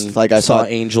 closest. fucking Like I saw saw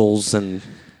angels and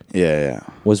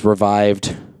was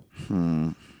revived.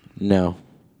 No.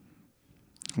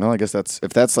 Well, I guess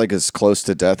if that's like as close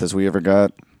to death as we ever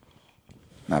got,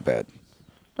 not bad.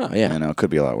 Oh yeah, I know it could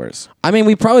be a lot worse. I mean,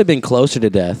 we've probably been closer to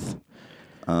death.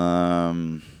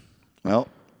 Well,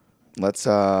 let's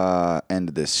end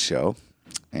this show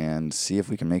and see if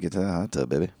we can make it to the hot tub,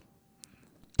 baby.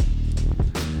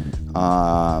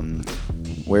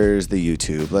 Where's the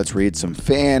YouTube? Let's read some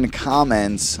fan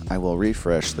comments. I will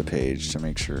refresh the page to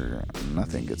make sure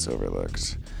nothing gets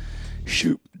overlooked.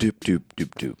 Shoop, doop, doop, doop,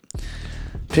 doop.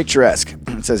 Picturesque.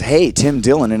 It says, hey, Tim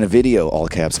Dillon in a video, all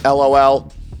caps.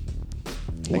 LOL.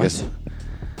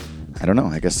 I don't know.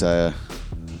 I guess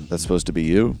that's supposed to be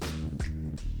you.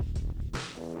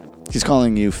 He's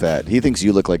calling you fat. He thinks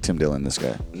you look like Tim Dillon, this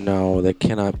guy. No, that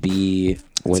cannot be.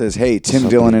 It says, hey, Tim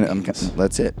Dillon.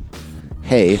 That's it.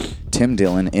 Hey, Tim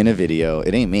Dillon in a video.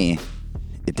 It ain't me.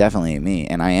 It definitely ain't me.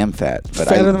 And I am fat. But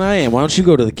Fatter than I am. Why don't you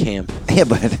go to the camp? Yeah,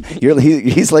 but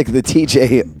he's like the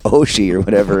TJ Oshie or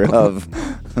whatever of.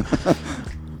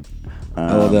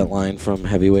 I love that line from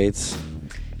Heavyweights.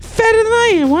 Fatter than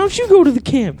I am. Why don't you go to the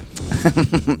camp?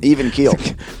 Even keel.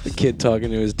 The kid talking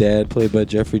to his dad, played by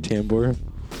Jeffrey Tambor.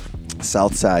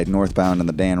 South Side, Northbound, and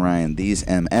the Dan Ryan. These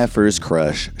MFers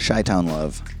crush. Chi-Town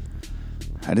love.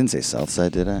 I didn't say South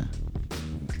Side, did I?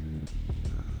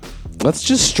 Let's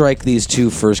just strike these two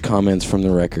first comments from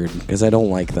the record, because I don't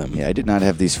like them. Yeah, I did not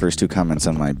have these first two comments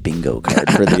on my bingo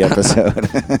card for the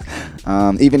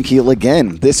episode. Even keel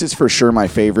again. This is for sure my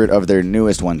favorite of their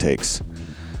newest one takes.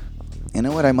 You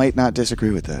know what? I might not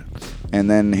disagree with that. And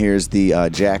then here's the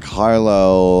Jack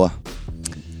Harlow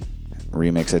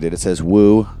remix I did. It says,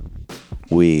 woo,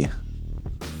 wee,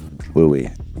 woo, wee.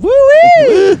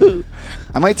 Woo-wee!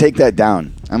 I might take that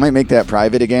down. I might make that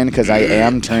private again because I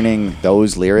am turning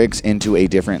those lyrics into a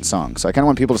different song. So I kind of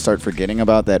want people to start forgetting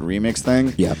about that remix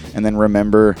thing. Yeah. And then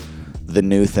remember the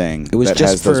new thing It was that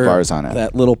just has those for bars on it.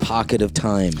 that little pocket of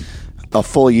time. A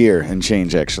full year and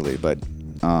change, actually. But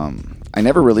I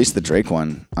never released the Drake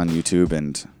one on YouTube,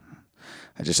 and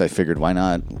I figured why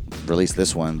not release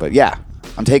this one. But yeah,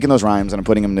 I'm taking those rhymes and I'm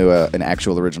putting them to an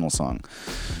actual original song.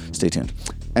 Stay tuned.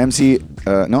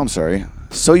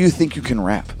 So You Think You Can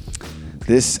Rap.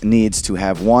 This needs to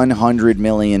have 100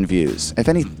 million views. If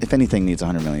anything needs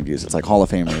 100 million views, it's like Hall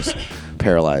of Famers,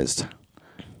 Paralyzed.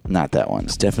 Not that one.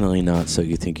 It's definitely not So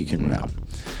You Think You Can Rap.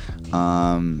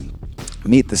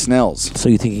 Meet the Snells. So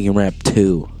You Think You Can Rap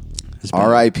 2.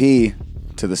 R.I.P.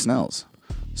 to the Snells.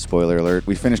 Spoiler alert.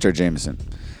 We finished our Jameson.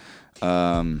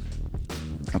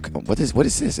 Okay, what is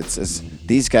this? It says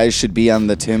these guys should be on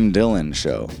the Tim Dillon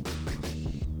show.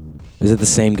 Is it the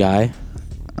same guy?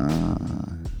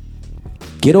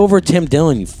 Get over Tim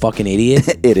Dillon, you fucking idiot.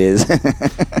 It is.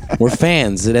 We're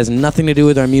fans. It has nothing to do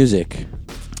with our music.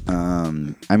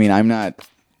 I mean, I'm not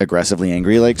aggressively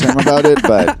angry like Tim about it,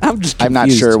 but I'm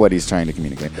not sure what he's trying to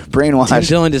communicate. Brainwash. Tim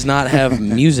Dillon does not have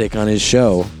music on his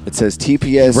show. It says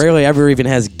TPS. He rarely ever even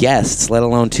has guests, let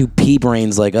alone two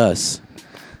pea-brains like us.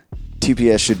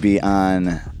 TPS should be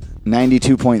on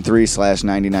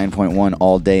 92.3/99.1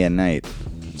 all day and night.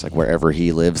 It's like wherever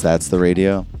he lives, that's the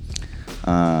radio.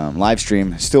 Live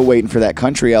stream. Still waiting for that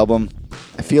country album.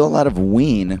 I feel a lot of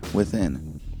Ween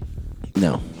within.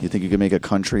 No. You think you could make a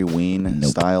country Ween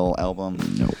style album?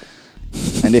 Nope.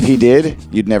 And if he did,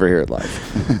 you'd never hear it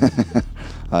live.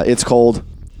 It's Cold.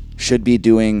 Should be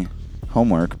doing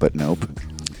homework, but nope.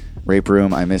 Rape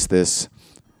Room. I missed this.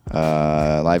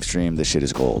 Live stream. This shit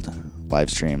is gold. Live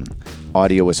stream.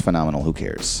 Audio was phenomenal. Who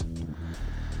cares?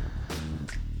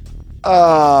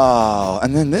 Oh,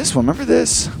 and then this one. Remember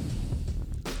this?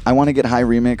 I Want to Get High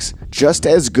remix. Just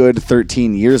as good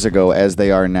 13 years ago as they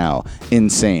are now.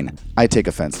 Insane. I take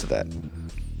offense to that.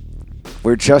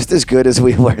 We're just as good as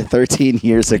we were 13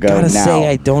 years ago now. I gotta say,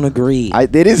 I don't agree.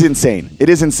 It is insane. It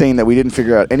is insane that we didn't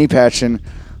figure out any passion,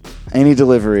 any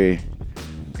delivery.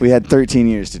 We had 13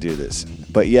 years to do this.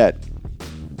 But yet...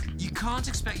 You can't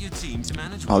expect your team to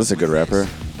manage... Oh, this is a good rapper.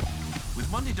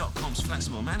 With Monday.com's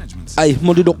flexible management...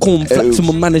 Monday.com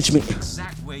flexible management.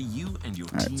 Exact where you and your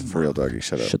Alright, for real, doggy.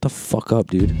 Shut up. Shut the fuck up,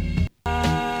 dude.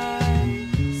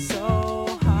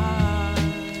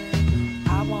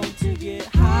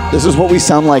 This is what we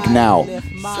sound like now.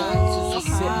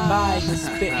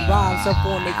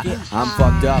 I'm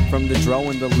fucked up from the dro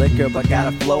and the liquor, but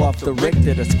gotta flow off the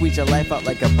Richter to squeeze your life out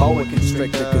like a boa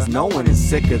constrictor, cause no one is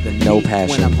sicker than me. No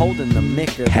passion. When I'm holding the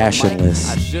mic or Passionless.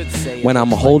 the mic, I should say when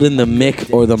I'm holding the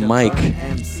mic or the mic.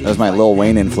 That was my Lil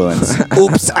Wayne influence.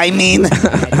 Oops, I mean,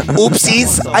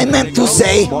 oopsies, I meant to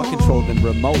say. More control than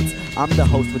remotes. I'm the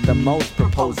host with the most,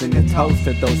 proposing a toast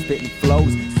to those spitting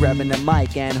flows, grabbing the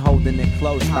mic and holding it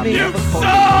close. I'm never holding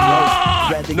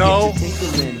the roast. No.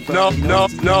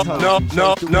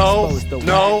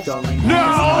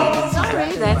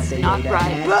 Sorry, that's not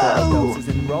right. Boo!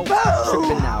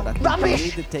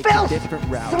 Rubbish! Filth!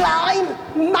 Slime!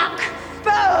 Muck!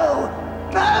 Boo!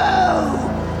 Boo!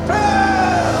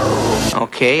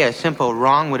 Okay, a simple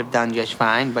wrong would have done just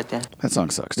fine, but... That song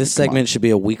sucks. This segment should be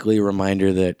a weekly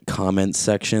reminder that comment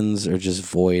sections are just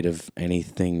void of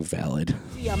anything valid.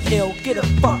 I'm ill, get a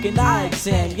fucking eye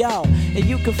exam, yo. And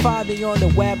you can find me on the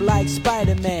web like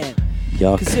Spider-Man.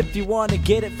 Yuck. Cause if you want to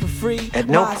get it for free, At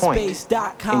no point in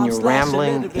your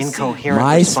rambling, incoherent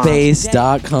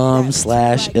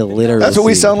MySpace.com/illiteracy. That's what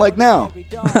we sound like now.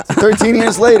 13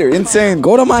 years later. Insane.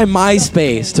 Go to my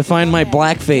MySpace to find my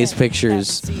blackface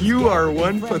pictures. You are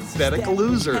one pathetic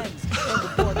loser.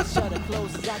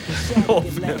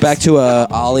 Back to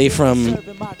Ollie from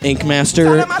Ink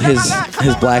Master. His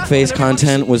blackface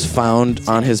content was found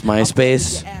on his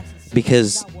MySpace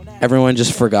because everyone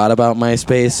just forgot about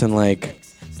MySpace and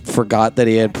forgot that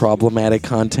he had problematic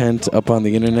content up on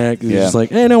the internet. He was just like,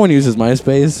 hey, no one uses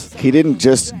MySpace. He didn't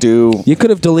just do... You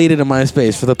could have deleted a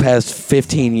MySpace for the past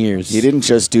 15 years. He didn't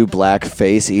just do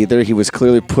blackface either. He was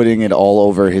clearly putting it all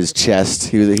over his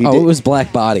chest. It was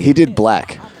black body. He did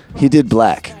black. He's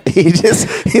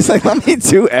like, let me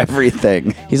do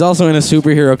everything. He's also in a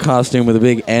superhero costume with a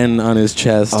big N on his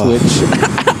chest, which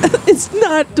is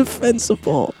not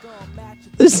defensible.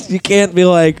 You can't be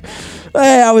like,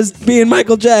 hey, I was being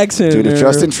Michael Jackson. Dude, if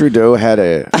Justin Trudeau had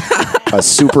a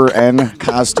Super N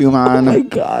costume on, oh my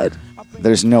God,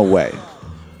 there's no way.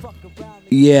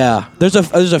 Yeah, there's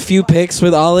a few pics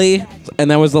with Ollie,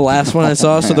 and that was the last one I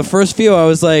saw. So the first few, I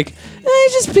was like,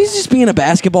 he's just being a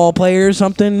basketball player or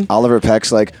something. Oliver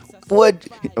Peck's like, what?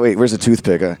 Wait, where's the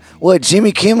toothpick? What?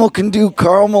 Jimmy Kimmel can do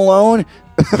Karl Malone,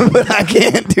 but I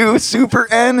can't do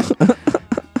Super N.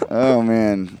 Oh,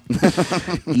 man.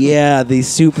 Yeah, the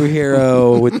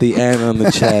superhero with the N on the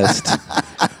chest.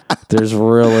 There's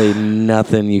really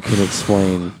nothing you can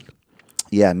explain.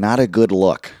 Yeah, not a good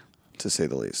look, to say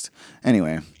the least.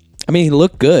 Anyway. I mean, he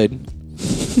looked good.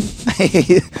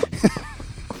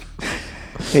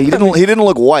 He didn't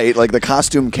look white. Like, the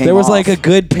costume came There was off. like a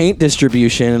good paint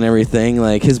distribution and everything.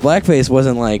 Like, his blackface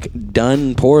wasn't like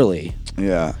done poorly.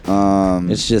 Yeah.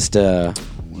 It's just what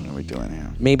are we doing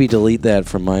here? Maybe delete that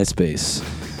from MySpace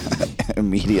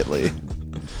immediately.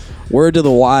 Word to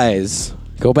the wise.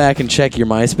 Go back and check your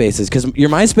MySpaces, because your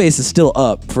MySpace is still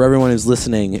up for everyone who's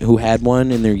listening who had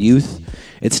one in their youth.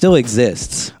 It still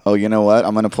exists. Oh, you know what?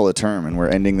 I'm going to pull a term, and we're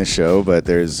ending the show, but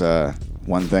there's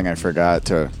one thing I forgot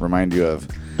to remind you of.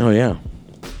 Oh, yeah.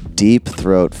 Deep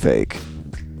throat fake.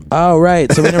 Oh,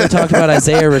 right. So we never talked about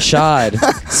Isaiah Rashad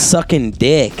sucking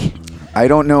dick. I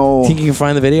don't know. Think you can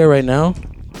find the video right now?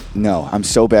 No, I'm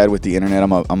so bad with the internet.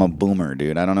 I'm a boomer,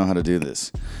 dude. I don't know how to do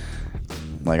this.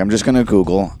 Like, I'm just going to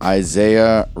Google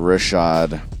Isaiah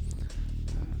Rashad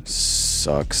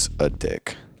sucks a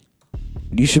dick.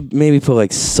 You should maybe put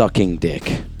like sucking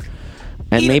dick.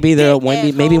 And maybe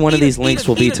maybe one of these links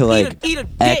will be to like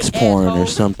X porn or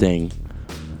something.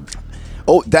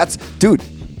 Oh, dude,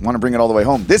 want to bring it all the way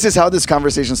home. This is how this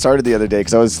conversation started the other day,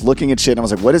 because I was looking at shit and I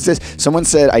was like, what is this? Someone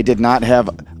said I did not have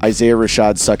Isaiah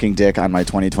Rashad sucking dick on my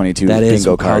 2022 That is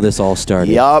bingo card. how this all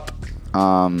started. Yup.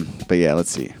 But yeah,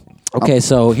 let's see. Okay,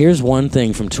 so here's one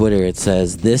thing from Twitter. It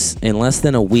says, this in less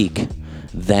than a week,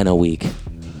 Then.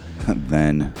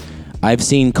 I've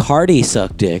seen Cardi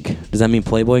suck dick. Does that mean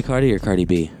Playboy Cardi or Cardi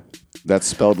B? That's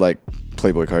spelled like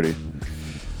Playboy Cardi.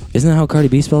 Isn't that how Cardi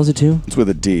B spells it too? It's with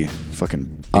a D. Fucking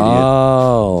idiot.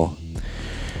 Oh.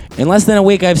 In less than a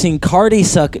week, I've seen Cardi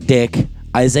suck dick,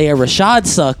 Isaiah Rashad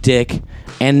suck dick,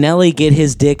 and Nelly get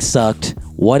his dick sucked.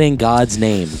 What in God's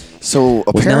name? So Was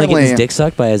Nelly apparently, getting his dick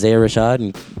sucked by Isaiah Rashad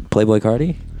and Playboy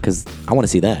Cardi? Because I want to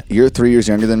see that. You're 3 years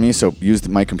younger than me, so use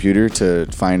my computer to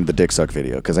find the dick suck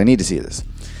video, because I need to see this.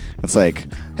 It's like,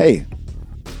 hey,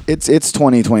 it's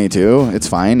 2022. It's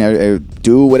fine.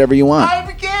 Do whatever you want.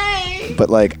 I'm gay. But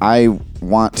like, I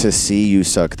want to see you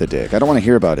suck the dick. I don't want to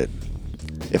hear about it.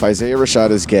 If Isaiah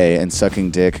Rashad is gay and sucking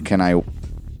dick, can I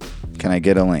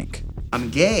get a link?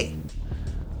 I'm gay.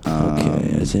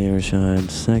 Okay, Isaiah Rashad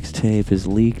sex tape is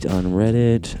leaked on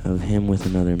Reddit of him with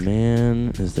another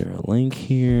man. Is there a link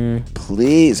here?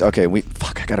 Please. Okay, I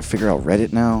gotta figure out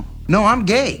Reddit now. No, I'm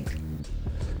gay.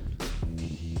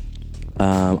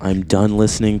 I'm done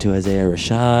listening to Isaiah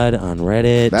Rashad on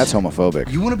Reddit. That's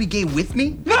homophobic. You want to be gay with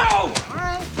me? No,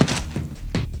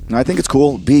 I think it's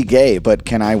cool. Be gay, but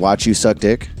can I watch you suck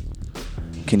dick?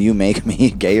 Can you make me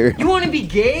gayer? You want to be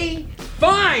gay?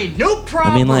 Fine, no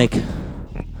problem. I mean, like,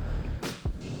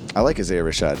 I like Isaiah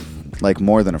Rashad, like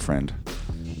more than a friend.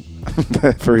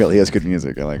 For real, he has good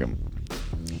music. I like him.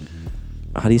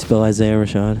 How do you spell Isaiah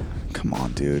Rashad? Come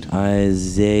on, dude.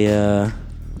 Isaiah.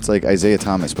 It's like Isaiah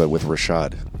Thomas, but with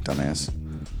Rashad, dumbass.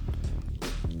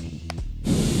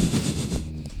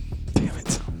 Damn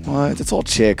it. What? It's all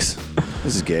chicks.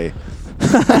 This is gay.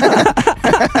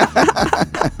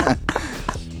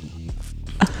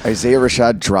 Isaiah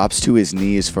Rashad drops to his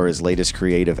knees for his latest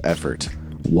creative effort.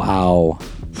 Wow.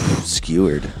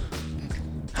 Skewered.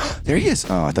 There he is.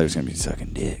 Oh, I thought he was going to be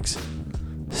sucking dicks.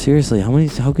 Seriously, how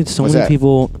could so What's many that?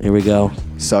 people? Here we go.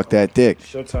 Suck that dick.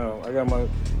 Showtime. I got my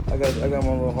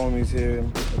little homies here.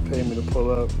 They paid me to pull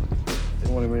up.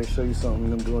 They wanted me to show you something.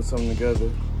 Them doing something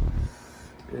together.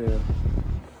 Yeah.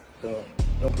 So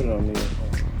don't put it on me.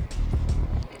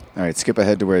 All right, skip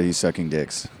ahead to where he's sucking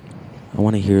dicks. I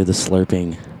want to hear the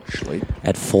slurping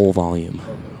at full volume.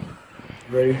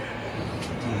 Ready?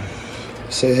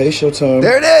 Say hey, Showtime.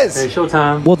 There it is. Hey,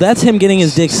 Showtime. Well, that's him getting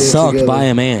his dick Say it sucked together. by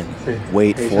a man.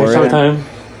 Wait Hey, for it. Showtime.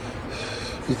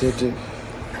 Get that dick.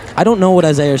 I don't know what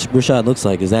Isaiah Rashad looks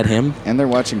like. Is that him? And they're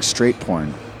watching straight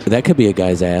porn. That could be a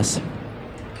guy's ass.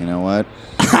 You know what?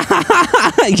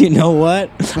 You know what?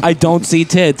 I don't see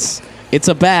tits. It's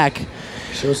a back.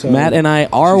 Showtime. Matt and I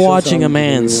are Showtime. watching a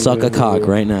man suck a cock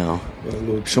right now.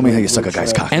 Show me how you suck a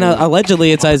guy's cock. And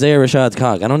allegedly, it's Isaiah Rashad's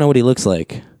cock. I don't know what he looks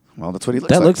like. Well, that's what he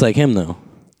looks That like. looks like him, though.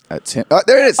 That's him. Oh,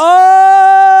 there it is.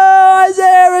 Oh,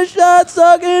 Isaiah Rashad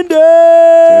sucking dick.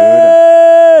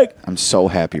 I'm so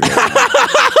happy right now.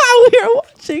 We are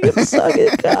watching him suck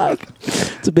his cock.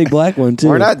 It's a big black one, too.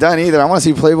 We're not done either. I want to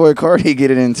see Playboy Cardi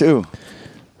get it in, too.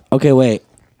 Okay, wait.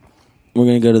 We're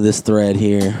going to go to this thread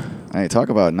here. All right, talk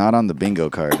about not on the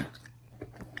bingo card.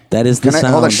 That is the sound.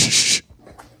 Hold on. Shh.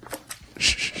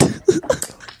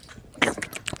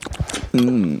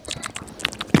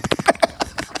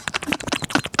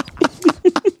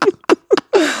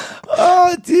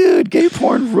 Oh, dude, gay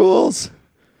porn rules.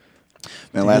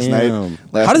 Man, Damn.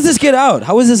 How does this get out?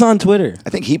 How is this on Twitter? I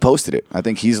think he posted it. I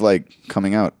think he's like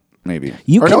coming out maybe.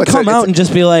 You Or can no, it's come a- out it's- and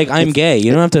just be like, I'm gay.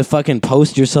 You don't have to fucking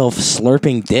post yourself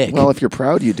slurping dick. Well, if you're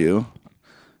proud, you do.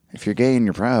 If you're gay and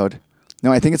you're proud.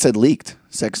 No, I think it said leaked.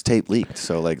 Sex tape leaked.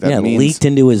 So like that means leaked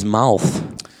into his mouth.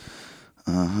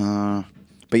 Uh-huh.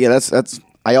 But yeah, that's.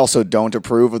 I also don't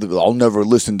approve of the. I'll never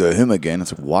listen to him again.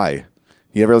 It's like, why?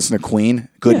 You ever listen to Queen?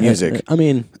 Good Yeah, music. I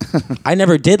mean, I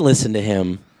never did listen to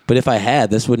him, but if I had,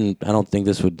 this wouldn't. I don't think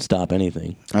this would stop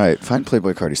anything. All right, find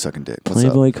Playboy Cardi sucking dick. What's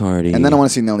Playboy up? Cardi. And then I want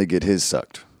to see Nelly get his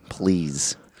sucked,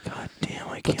 please. God damn,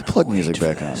 I Put the plug music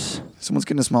back on. Someone's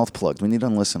getting his mouth plugged. We need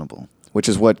unlistenable, which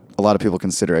is what a lot of people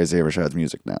consider Isaiah Rashad's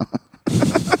music now.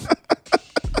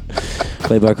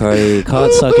 Playboy Cardi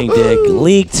caught sucking dick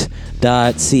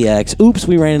leaked.cx. Oops,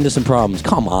 we ran into some problems.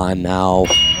 Come on now.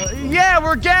 Yeah,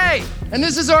 we're gay, and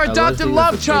this is our adopted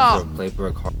love child.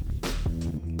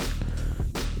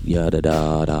 Yada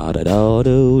da da da da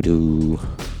do do.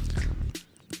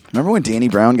 Remember when Danny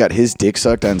Brown got his dick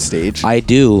sucked on stage? I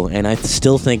do, and I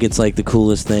still think it's like the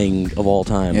coolest thing of all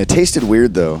time. Yeah, it tasted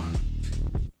weird though.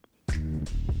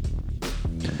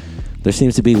 There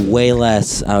seems to be way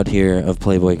less out here of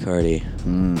Playboy Cardi.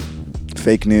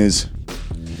 Fake news.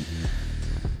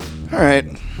 All right.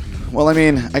 Well, I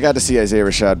mean, I got to see Isaiah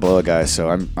Rashad blow a guy, so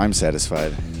I'm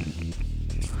satisfied.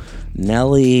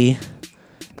 Nelly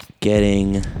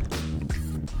getting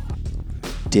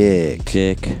dick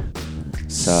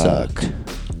sucked.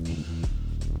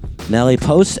 Nelly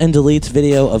posts and deletes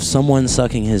video of someone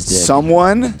sucking his dick.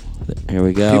 Someone? Here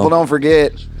we go. People don't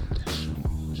forget.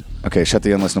 Okay, shut the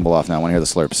unlistenable off now. I want to hear the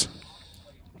slurps.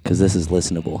 Because this is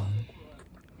listenable.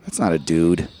 That's not a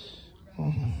dude.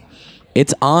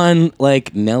 It's on,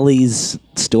 like, Nelly's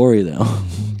story, though.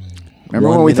 Remember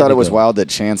when we thought it was wild that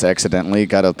Chance accidentally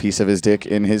got a piece of his dick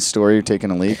in his story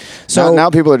taking a leak? So- now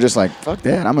people are just like, fuck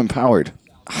that, I'm empowered.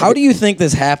 How do you think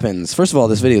this happens? First of all,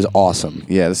 this video is awesome.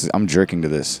 Yeah, I'm jerking to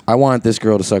this. I want this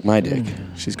girl to suck my dick.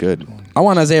 She's good. I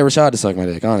want Isaiah Rashad to suck my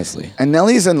dick, honestly. And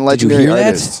Nelly's a legendary hear that?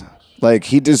 artist. Like,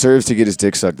 he deserves to get his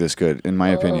dick sucked this good, in my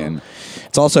opinion.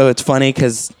 It's funny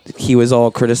because he was all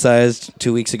criticized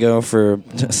 2 weeks ago for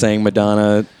saying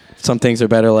Madonna, some things are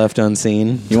better left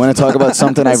unseen. You want to talk about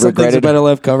something I've Some things are regretted? better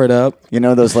left covered up. You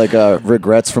know those like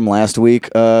regrets from last week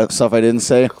stuff I didn't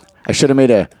say? I should have made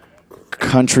a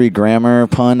country grammar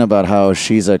pun about how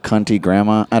she's a cunty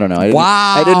grandma. I don't know.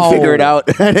 I didn't figure it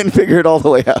out. I didn't figure it all the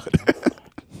way out.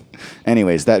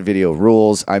 Anyways, that video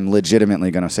rules. I'm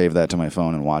legitimately going to save that to my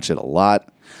phone and watch it a lot.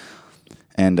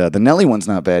 And the Nelly one's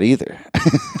not bad either.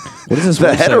 What is this The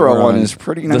website hetero we're one on? is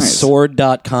pretty nice.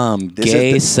 TheSword.com. This is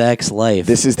Gay the- sex life.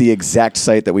 This is the exact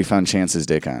site that we found Chance's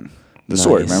dick on. The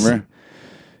Sword, Nice. remember?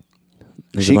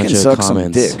 There's She a bunch can of suck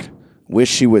comments. some dick. Wish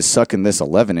she was sucking this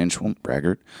 11-inch. Well,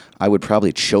 braggart. I would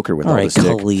probably choke her with All all right, this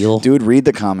dick. Khalil. Dude, read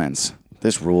the comments.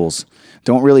 This rules.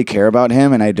 Don't really care about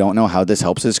him, and I don't know how this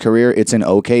helps his career. It's an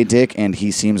okay dick, and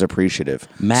he seems appreciative.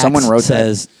 Max Someone wrote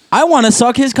says, I want to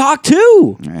suck his cock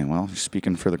too. that. All right, well, you're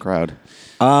speaking for the crowd.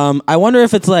 I wonder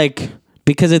if it's like,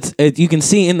 because you can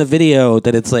see in the video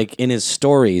that it's like in his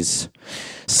stories.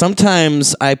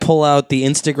 Sometimes I pull out the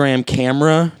Instagram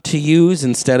camera to use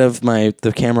instead of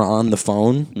the camera on the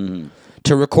phone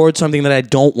to record something that I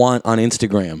don't want on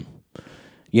Instagram.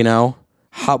 You know?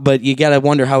 But you gotta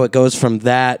wonder how it goes from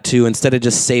that to instead of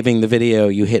just saving the video,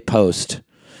 you hit post.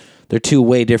 They're two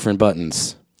way different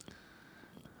buttons.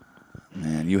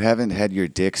 Man, you haven't had your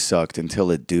dick sucked until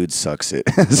a dude sucks it.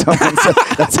 That's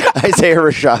Isaiah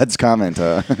Rashad's comment.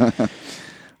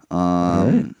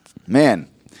 Man,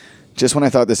 just when I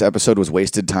thought this episode was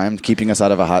wasted time, keeping us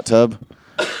out of a hot tub,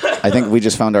 I think we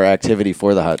just found our activity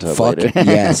for the hot tub. Fuck later.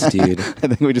 yes, dude. I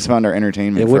think we just found our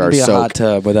entertainment It for wouldn't our be a soak. hot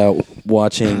tub without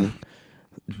watching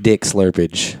dick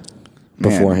slurpage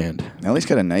Man, beforehand. Nelly's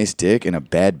got a nice dick and a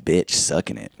bad bitch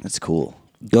sucking it. That's cool.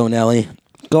 Go Nelly.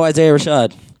 Go Isaiah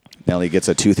Rashad. Nelly gets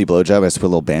a toothy blowjob, has to put a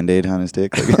little Band-Aid on his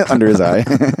dick, like, under his eye.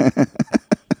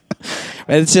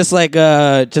 It's just like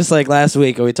last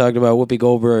week when we talked about Whoopi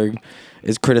Goldberg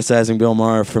is criticizing Bill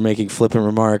Maher for making flippant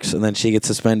remarks, and then she gets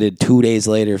suspended 2 days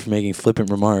later for making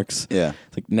flippant remarks. Yeah.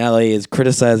 It's like Nelly is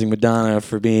criticizing Madonna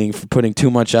for putting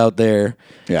too much out there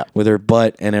with her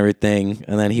butt and everything,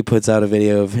 and then he puts out a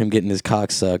video of him getting his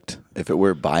cock sucked. If it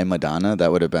were by Madonna,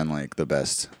 that would have been like the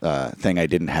best thing I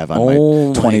didn't have on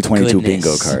Oh my my 2022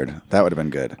 bingo goodness. card. That would have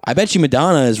been good. I bet you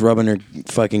Madonna is rubbing her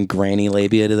fucking granny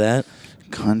labia to that.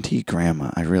 Cunty grandma.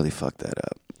 I really fucked that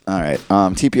up. All right.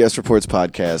 TPS Reports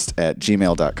Podcast at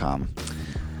gmail.com.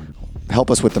 Help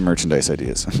us with the merchandise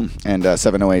ideas. And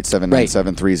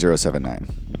 708-797-3079.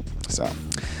 So,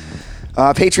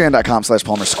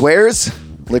 patreon.com/Palmer Squares.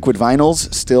 Liquid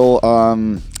Vinyls still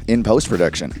in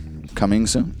post-production. Coming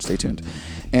soon. Stay tuned.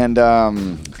 And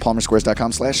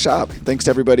palmersquares.com/shop. Thanks to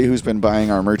everybody who's been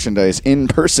buying our merchandise in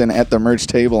person at the merch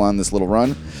table on this little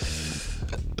run.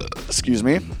 Excuse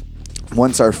me.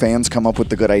 Once our fans come up with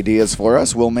the good ideas for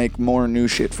us, we'll make more new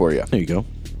shit for you. There you go.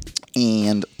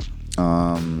 And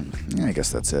yeah, I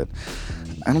guess that's it.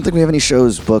 I don't think we have any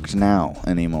shows booked now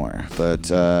anymore, but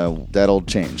that'll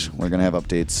change. We're going to have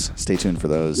updates. Stay tuned for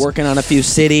those. Working on a few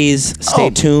cities. Stay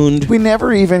tuned. We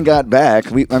never even got back.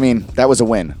 I mean, that was a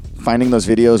win. Finding those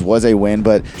videos was a win,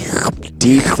 but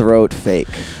Deep Throat Fake.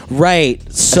 Right.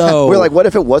 So we're like, what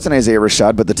if it wasn't Isaiah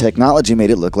Rashad, but the technology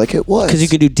made it look like it was? Because you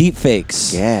could do deep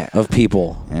fakes of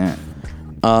people. Yeah.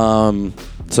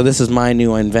 So this is my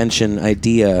new invention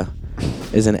idea,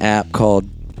 is an app called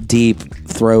Deep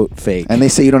Throat Fake. And they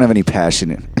say you don't have any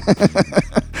passion in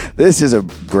it. This is a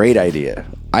great idea.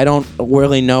 I don't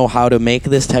really know how to make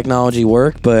this technology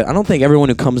work, but I don't think everyone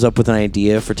who comes up with an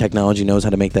idea for technology knows how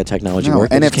to make that technology work.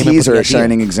 They just came up with NFTs are the a idea.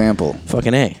 shining example.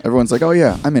 Fucking A. Everyone's like, oh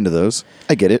yeah, I'm into those.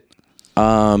 I get it.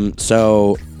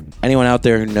 So anyone out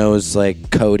there who knows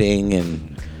like coding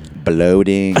and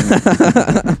bloating,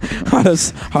 how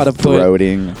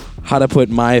to put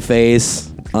my face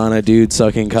on a dude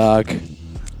sucking cock.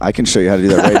 I can show you how to do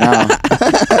that right now.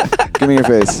 Give me your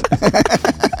face.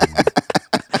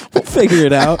 We'll figure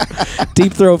it out.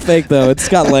 Deep Throat Fake, though. It's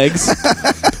got legs.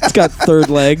 It's got third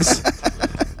legs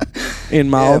in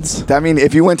mouths. Yeah, I mean,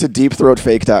 if you went to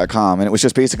deepthroatfake.com and it was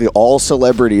just basically all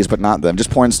celebrities, but not them,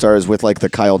 just porn stars with like the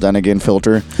Kyle Dunnigan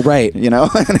filter. Right. You know?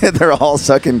 And they're all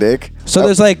sucking dick. So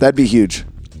there's like... That'd be huge.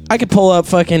 I could pull up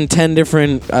fucking 10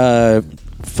 different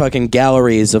fucking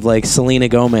galleries of like Selena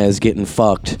Gomez getting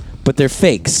fucked. But they're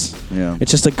fakes. Yeah.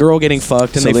 It's just a girl getting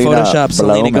fucked, and they Photoshop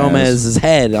Selena Gomez's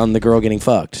head on the girl getting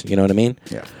fucked. You know what I mean?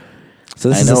 Yeah. So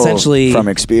this I is know essentially from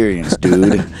experience,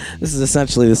 dude. This is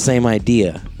essentially the same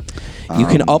idea. You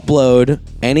can upload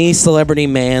any celebrity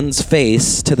man's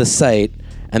face to the site,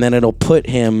 and then it'll put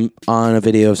him on a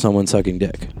video of someone sucking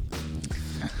dick.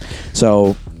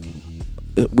 So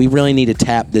we really need to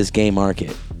tap this gay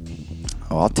market.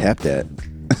 Oh, I'll tap that.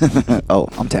 Oh,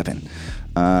 I'm tapping.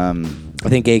 I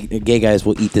think gay guys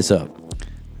will eat this up.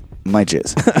 My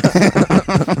jizz.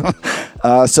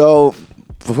 So,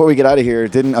 before we get out of here,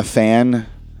 didn't a fan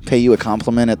pay you a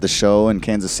compliment at the show in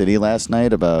Kansas City last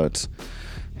night about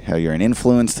how you're an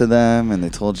influence to them, and they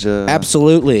told you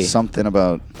Absolutely something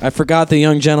about... I forgot the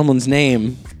young gentleman's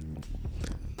name,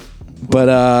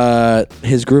 but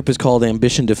his group is called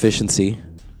Ambition Deficiency.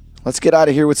 Let's get out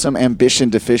of here with some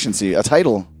Ambition Deficiency, a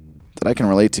title that I can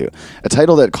relate to. A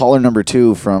title that caller number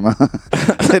 2 from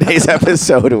today's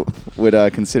episode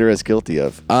would consider us guilty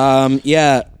of.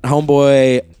 Yeah,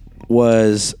 homeboy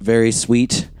was very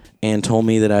sweet and told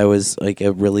me that I was like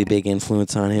a really big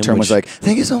influence on him. Term was like,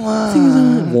 thank you so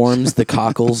much. Warms the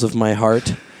cockles of my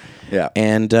heart. Yeah.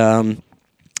 And,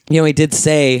 he did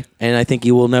say, and I think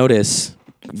you will notice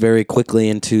very quickly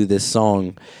into this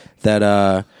song,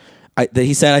 that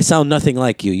he said, I sound nothing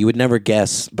like you. You would never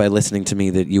guess by listening to me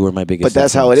that you were my biggest But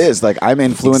that's influence. how it is. Like, I'm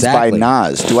influenced Exactly. by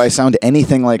Nas. Do I sound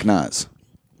anything like Nas?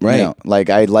 Right. You know, like,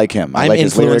 I like him. I I'm like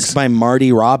his influenced lyrics. by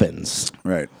Marty Robbins.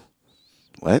 Right.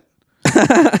 What?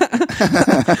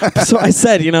 So I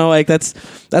said,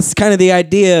 that's kind of the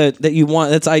idea that you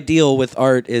want. That's ideal with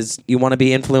art, is you want to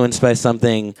be influenced by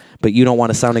something, but you don't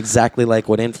want to sound exactly like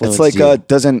what influenced It's like, you.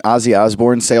 doesn't Ozzy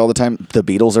Osbourne say all the time, the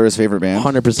Beatles are his favorite band?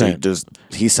 100%. Does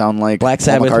he sound like Black Paul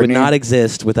Sabbath would McCartney? not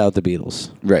exist without the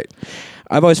Beatles. Right.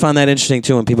 I've always found that interesting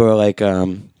too when people are like,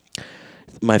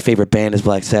 my favorite band is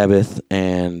Black Sabbath,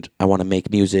 and I want to make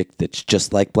music that's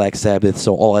just like Black Sabbath,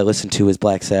 so all I listen to is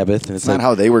Black Sabbath. And It's not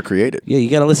how they were created. Yeah, you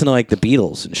got to listen to like the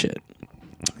Beatles and shit.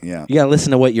 Yeah. You got to listen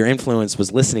to what your influence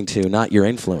was listening to, not your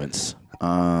influence.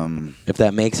 If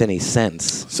that makes any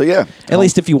sense. So yeah. At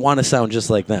least if you want to sound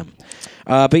just like them.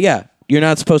 But yeah, you're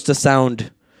not supposed to sound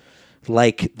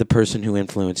like the person who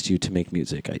influenced you to make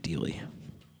music, ideally.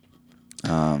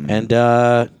 And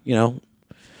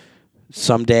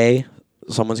someday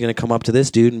someone's going to come up to this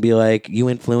dude and be like, you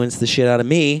influenced the shit out of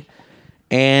me.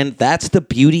 And that's the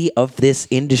beauty of this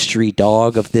industry,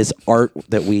 dog, of this art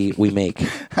that we make.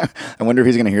 I wonder if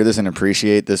he's going to hear this and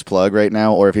appreciate this plug right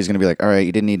now, or if he's going to be like, all right,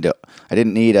 I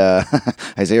didn't need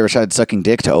Isaiah Rashad sucking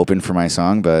dick to open for my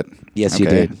song, but Yes,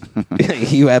 okay. you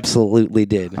did. You absolutely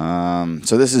did.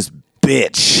 So this is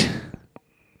Bitch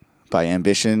by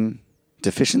Ambition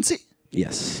Deficiency?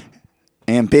 Yes.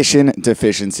 Ambition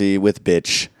Deficiency with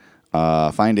Bitch.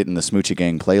 Find it in the Smoochie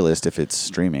Gang playlist if it's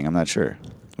streaming. I'm not sure.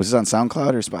 Was this on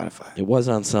SoundCloud or Spotify? It was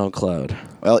on SoundCloud.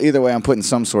 Well, either way, I'm putting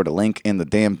some sort of link in the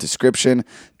damn description.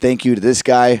 Thank you to this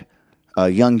guy, a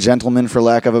young gentleman, for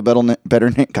lack of a better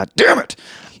name. God damn it!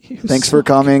 Thanks for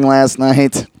coming last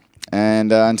night.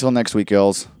 And until next week,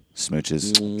 y'alls.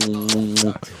 Smooches.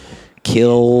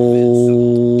 Kill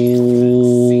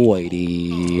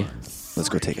Whitey. Let's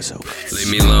go take a soak.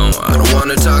 Leave me alone, I don't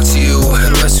wanna talk to you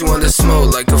unless you want to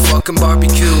smoke like a fucking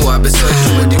barbecue. I've been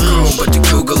searching with the crew, but the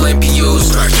Google ain't be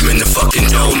used. Crack him in the fucking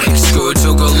dome, make screw it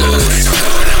to go loose.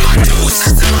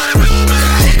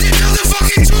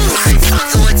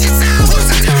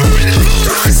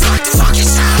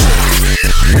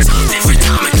 Every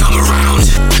time I come around,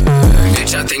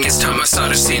 bitch, I think it's time I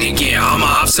started seeing again. All my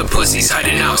ops are pussies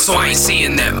hiding out, so I ain't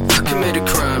seeing them. I committed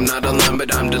crime, not online,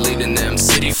 but I'm deleting them.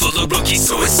 City full of rookies,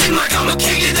 so it seems like I'm a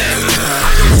king of them.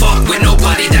 I don't fuck with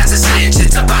nobody that's a snitch.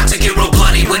 It's about to get real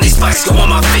bloody when these spikes go on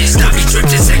my fist. I be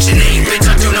dripped in section 8, bitch,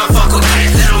 I do not fuck with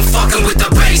kids. That I'm fucking with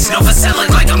the bass, no for selling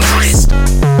like I'm Chris.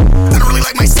 I don't really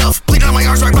like myself, bleeding on my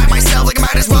arms right by myself. Like I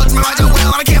might as well, it's my mind don't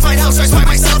well, and I can't find help, so I spite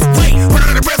myself. Wait, we're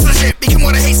not out of breath for the shit. Became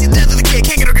what I hate, see the death of the kid.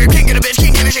 Can't get a grip, can't get a bitch,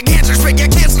 can't get a shit, cancer spit,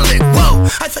 get canceled it. Whoa,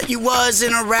 I thought you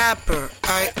wasn't a rapper.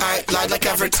 I lied like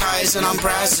advertising on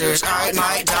brazzers. I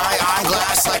might die on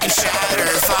glass like a shatter.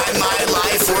 Find my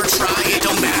life or try, it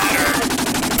don't matter.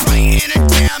 Fighting a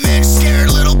damage,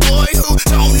 scared little boy who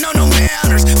don't know no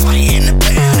manners. Fighting the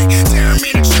panic, tear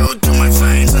me to chew through my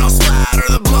veins, and I'll splatter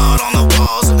the blood on the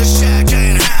walls of the shack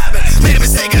I inhabit. Made a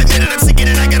mistake, I admit it, I'm sick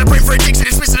of it. I got a brain for addiction,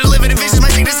 it's twisted to live in a vision.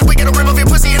 My sickness is wicked, I'll rip off your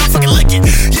pussy and I'll fucking lick it.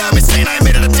 Yeah, I'm insane, I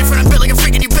admit it, I'm different. I'm built like a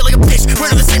freak and you built like a bitch. We're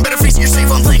not the same, better face your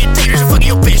safe, I'm playing it dangerous and fucking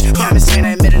your bitch. Yeah, I'm insane,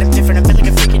 I admit it, I'm different. I'm built like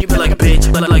a freak and you built like a bitch.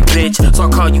 Like bitch, so I'll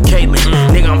call you Caitlyn.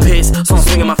 Nigga, I'm pissed, so I'm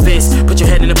swinging my fist. Put your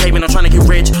head in the pavement, I'm trying to get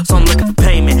rich, so I'm looking for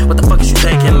payment. What the fuck is you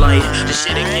thinking? Like, the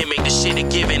shit a gimmick, the shit a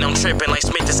giving. I'm tripping like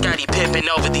Smith and Scottie Pippen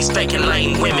over these faking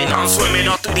lame women. I'm swimming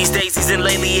all through these daisies, and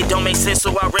lately it don't make sense,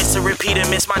 so I rinse and repeat and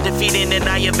miss my defeat, and then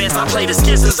I advance. I play the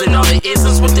schisms and all the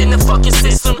isms within the fucking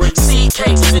system. Seed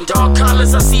cases and dog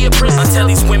collars, I see a prison. I tell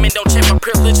these women don't check my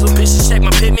privilege, little bitches check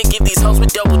my pigment. Give these hoes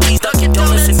with double D's, Dunkin'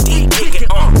 Donuts and deep kicking.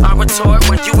 I retort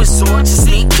when you resort to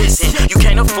sneak kissing. You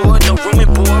can't afford no room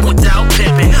and board without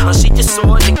pipping. Unsheath your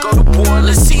sword and go to war,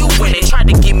 let's see who win it. Tried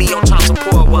to get me on child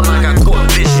support, well I got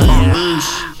court vision.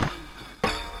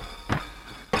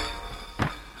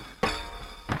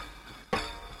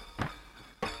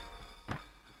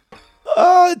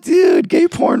 Oh, dude, gay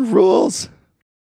porn rules.